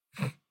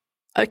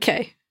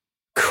 Okay.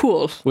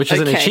 Cool. Which is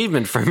an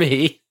achievement for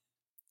me.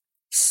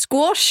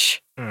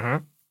 Squash.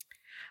 Mm-hmm.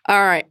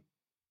 All right.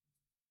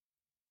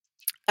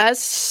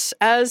 As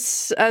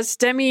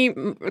Demi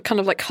kind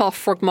of like half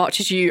frog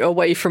marches you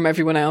away from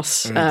everyone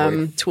else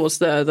towards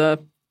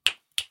the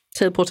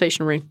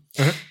teleportation room.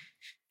 Mm-hmm.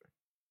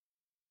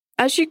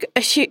 As you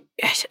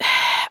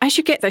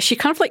get there, she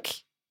kind of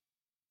like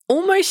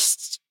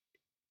almost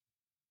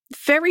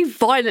very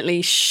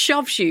violently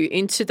shoves you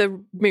into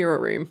the mirror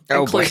room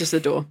and closes the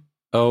door.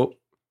 Oh.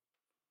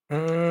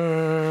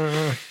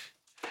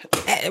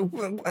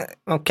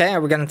 Okay,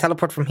 are we going to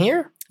teleport from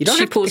here?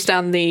 She pulls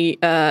down the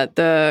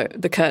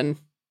curtain.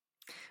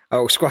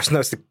 Oh, Squash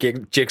knows the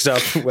jig's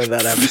up when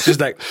that happens. She's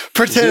like,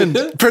 pretend,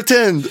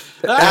 acting.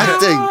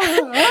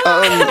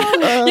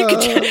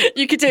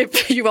 You could do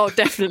it. You are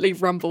definitely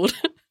rumbled.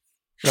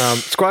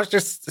 Squash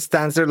just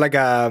stands there like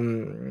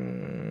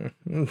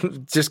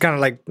just kind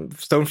of like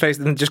stone faced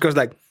and just goes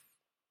like,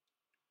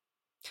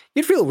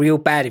 you'd feel real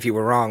bad if you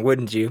were wrong,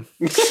 wouldn't you?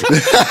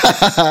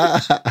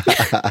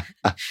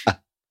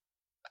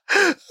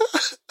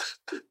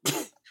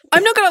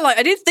 I'm not gonna lie,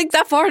 I didn't think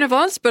that far in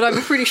advance, but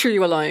I'm pretty sure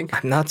you were lying.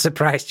 I'm not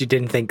surprised you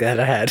didn't think that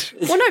ahead.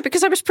 Well, no,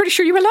 because I was pretty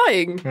sure you were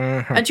lying.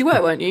 Mm-hmm. And you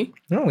were, weren't you?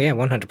 Oh, yeah,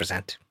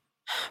 100%.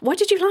 Why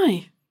did you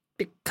lie?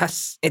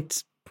 Because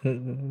it's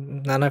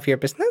none of your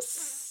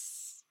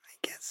business, I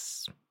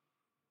guess.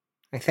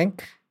 I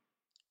think.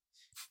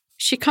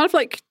 She kind of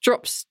like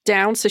drops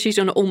down, so she's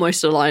on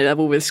almost a lie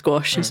level with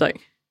Squash. It's like,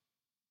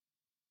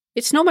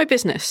 it's not my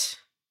business.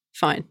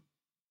 Fine.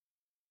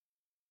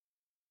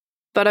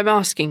 But I'm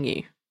asking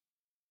you,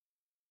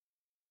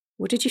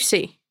 what did you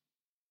see?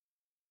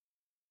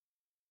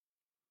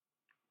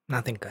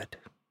 Nothing good.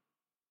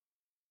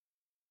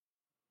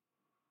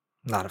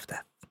 A lot of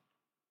death.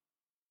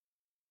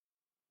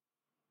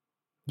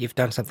 You've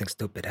done something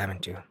stupid,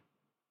 haven't you?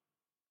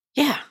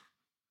 Yeah.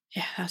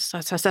 Yeah,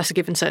 that's a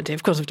given certainty.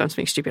 Of course I've done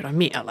something stupid.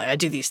 I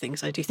do these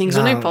things. I do things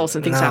on impulse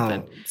and things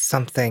happen.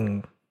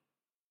 Something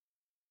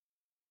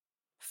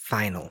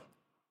final.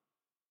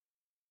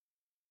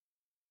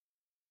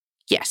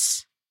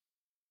 Yes.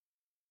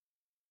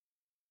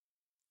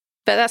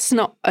 But that's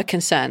not a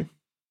concern.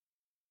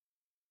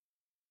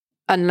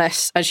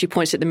 Unless, as she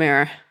points at the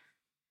mirror,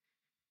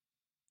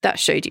 that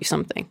showed you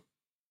something.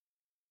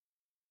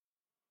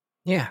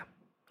 Yeah.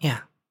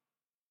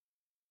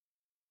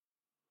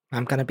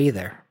 I'm going to be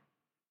there.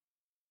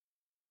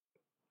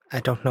 I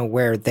don't know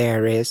where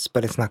there is,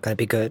 but it's not going to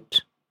be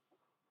good.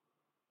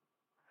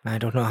 I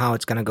don't know how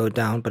it's going to go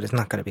down, but it's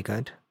not going to be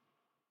good.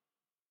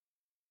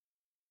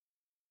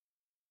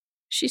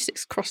 She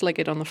sits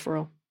cross-legged on the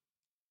floor.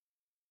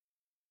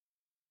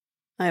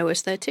 I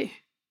was there too.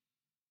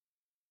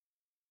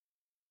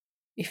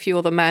 If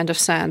you're the man of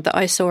sand that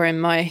I saw in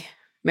my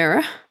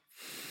mirror,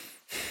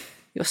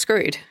 you're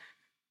screwed.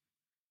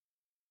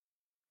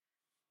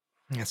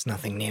 That's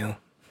nothing new.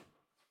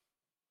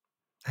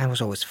 I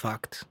was always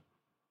fucked.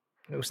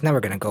 It was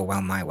never going to go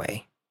well my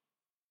way.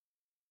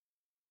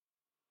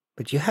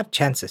 But you had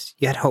chances.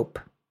 You had hope.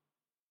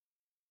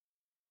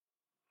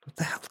 What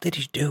the hell did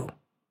you do?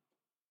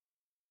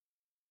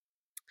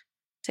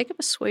 Take a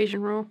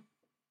persuasion roll.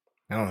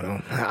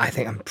 No.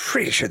 I'm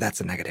pretty sure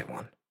that's a negative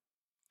one.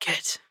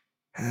 Good.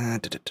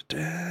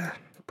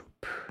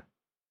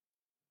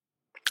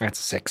 That's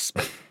a 6.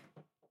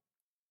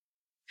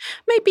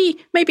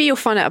 Maybe you'll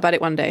find out about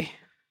it one day.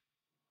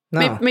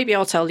 No. Maybe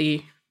I'll tell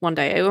you one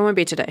day. It won't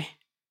be today.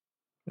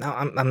 No,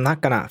 I'm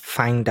not gonna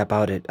find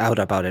out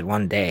about it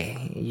one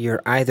day.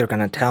 You're either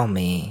gonna tell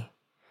me,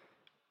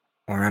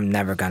 or I'm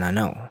never gonna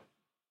know.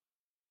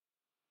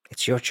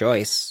 It's your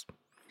choice.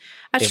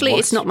 Actually,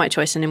 it's not my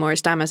choice anymore.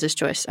 It's Damaz's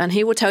choice, and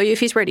he will tell you if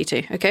he's ready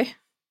to. Okay.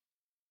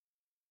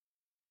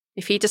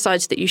 If he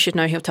decides that you should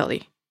know, he'll tell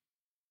you.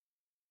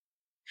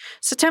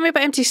 So tell me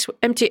about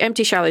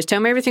empty shallows. Tell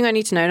me everything I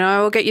need to know, and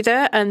I will get you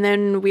there, and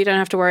then we don't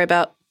have to worry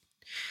about.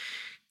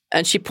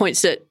 And she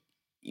points at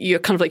your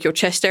kind of like your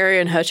chest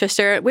area and her chest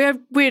area.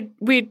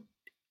 We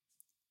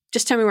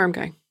just tell me where I'm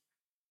going.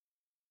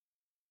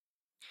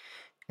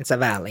 It's a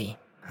valley,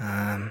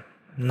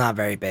 not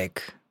very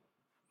big.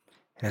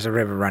 There's a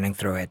river running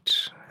through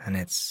it, and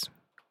it's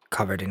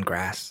covered in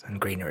grass and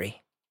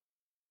greenery.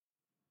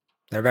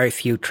 There are very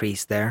few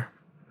trees there,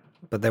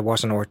 but there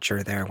was an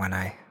orchard there when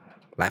I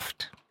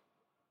left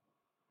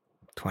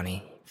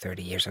 20,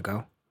 30 years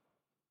ago.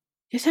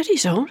 Is that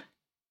his own?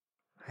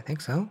 I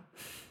think so.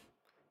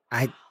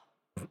 I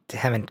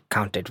haven't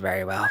counted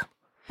very well.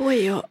 Boy,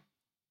 you're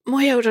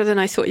way older than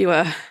I thought you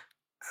were.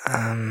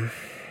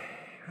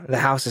 The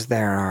houses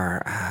there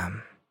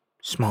are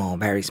small,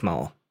 very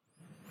small.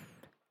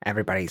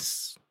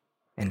 Everybody's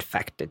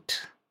infected.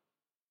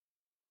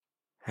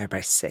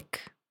 Everybody's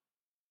sick.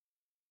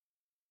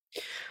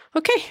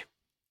 Okay.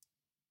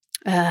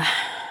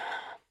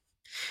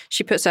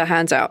 She puts her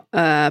hands out,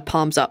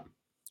 palms up.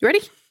 You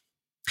ready?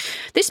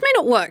 This may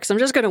not work, so I'm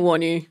just going to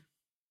warn you.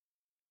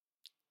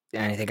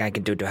 Anything I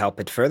can do to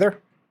help it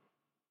further?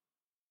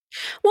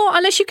 Well,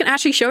 unless you can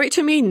actually show it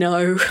to me,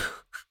 no.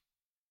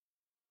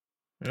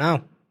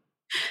 No.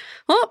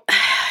 Well,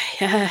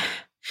 yeah.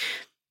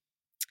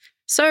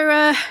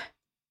 So,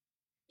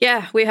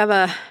 yeah, we have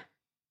a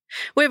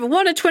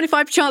 1 in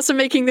 25 chance of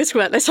making this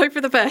work. Let's hope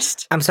for the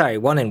best. I'm sorry,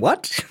 1 in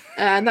what?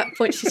 At that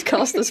point, she's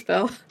cast the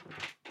spell.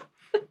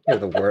 You're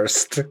the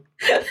worst.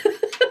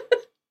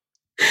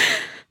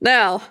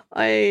 Now,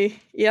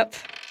 yep.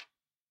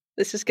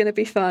 This is going to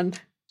be fun.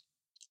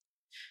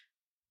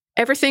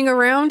 Everything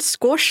around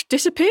Squash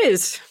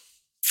disappears.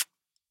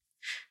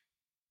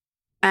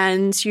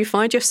 And you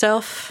find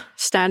yourself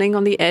standing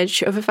on the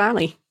edge of a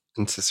valley.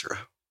 In Cicero.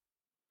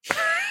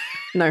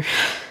 No.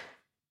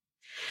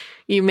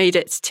 You made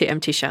it to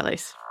Empty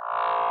Shallows.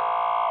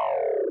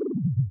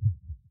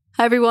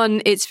 Hi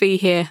everyone, it's V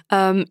here.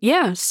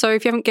 So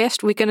if you haven't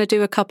guessed, we're going to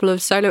do a couple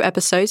of solo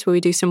episodes where we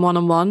do some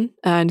one-on-one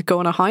and go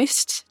on a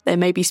heist. There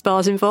may be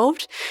spars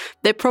involved.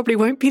 There probably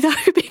won't be though,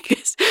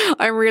 because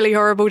I'm really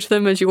horrible to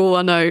them, as you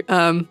all know.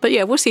 But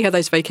yeah, we'll see how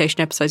those vacation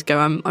episodes go.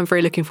 I'm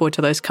very looking forward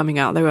to those coming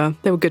out.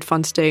 They were good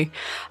fun to do.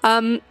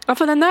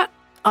 Other than that,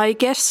 I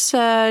guess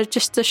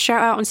just to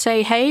shout out and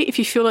say, hey, if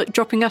you feel like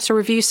dropping us a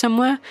review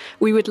somewhere,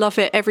 we would love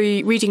it.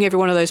 Reading every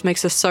one of those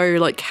makes us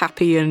so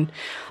happy, and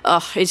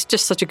it's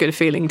just such a good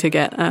feeling to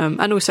get.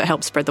 And also it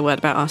helps spread the word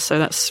about us, so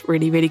that's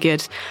really, really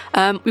good.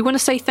 We want to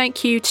say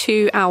thank you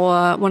to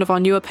one of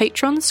our newer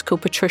patrons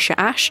called Patricia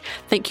Ash.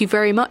 Thank you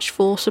very much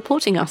for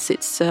supporting us.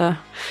 It's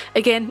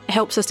again, it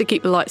helps us to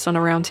keep the lights on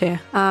around here.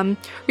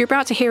 You're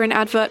about to hear an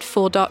advert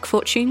for Dark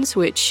Fortunes,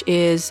 which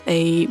is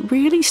a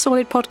really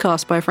solid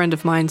podcast by a friend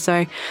of mine.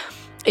 So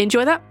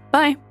enjoy that.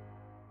 Bye.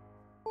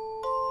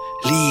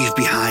 Leave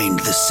behind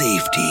the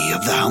safety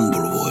of the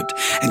Humblewood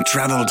and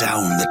travel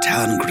down the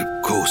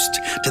Tangrip coast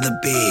to the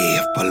Bay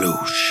of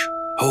Palouche,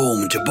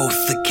 home to both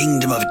the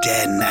Kingdom of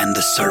Den and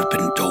the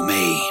Serpent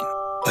Domain.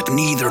 But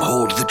neither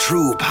hold the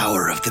true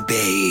power of the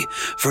bay,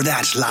 for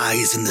that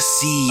lies in the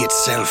sea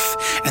itself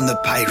and the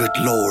pirate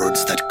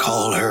lords that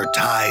call her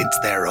tides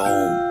their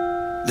own.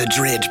 The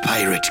dread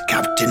pirate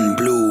Captain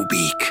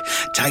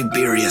Bluebeak,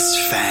 Tiberius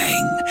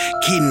Fang,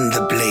 Kin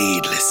the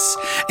Bladeless,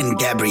 and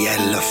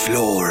Gabrielle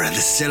LaFleur, the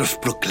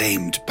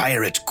self-proclaimed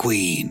pirate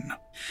queen.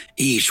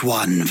 Each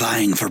one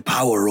vying for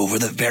power over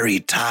the very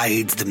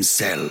tides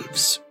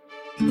themselves.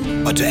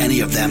 But do any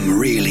of them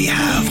really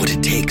have what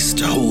it takes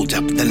to hold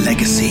up the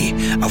legacy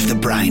of the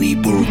briny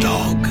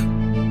bulldog?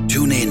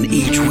 Tune in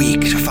each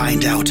week to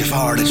find out if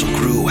our little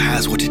crew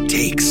has what it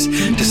takes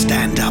to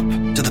stand up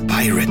to the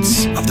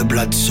pirates of the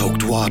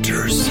blood-soaked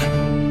waters.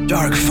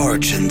 Dark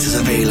Fortunes is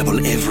available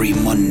every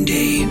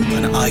Monday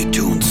on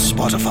iTunes,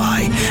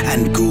 Spotify,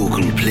 and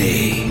Google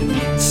Play.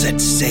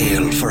 Set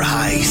sail for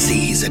high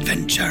seas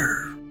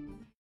adventure.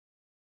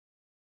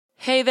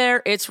 Hey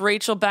there, it's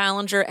Rachel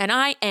Ballinger, and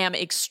I am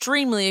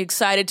extremely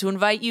excited to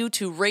invite you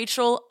to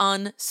Rachel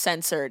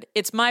Uncensored.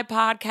 It's my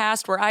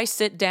podcast where I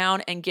sit down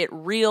and get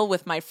real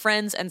with my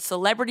friends and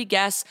celebrity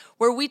guests,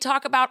 where we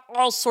talk about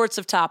all sorts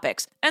of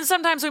topics. And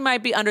sometimes we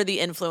might be under the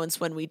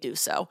influence when we do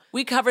so.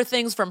 We cover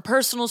things from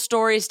personal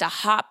stories to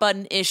hot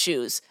button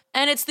issues.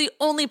 And it's the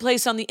only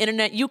place on the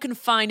internet you can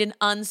find an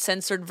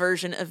uncensored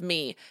version of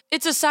me.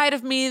 It's a side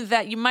of me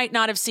that you might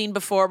not have seen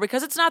before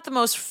because it's not the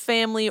most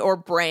family or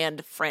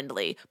brand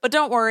friendly. But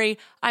don't worry,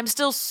 I'm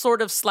still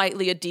sort of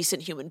slightly a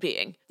decent human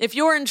being. If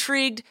you're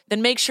intrigued,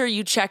 then make sure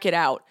you check it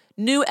out.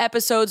 New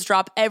episodes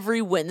drop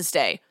every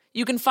Wednesday.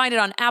 You can find it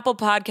on Apple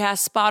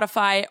Podcasts,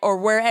 Spotify, or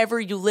wherever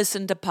you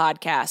listen to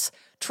podcasts.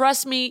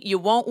 Trust me, you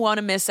won't want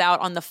to miss out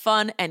on the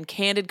fun and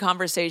candid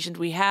conversations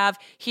we have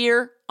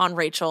here on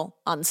Rachel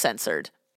Uncensored.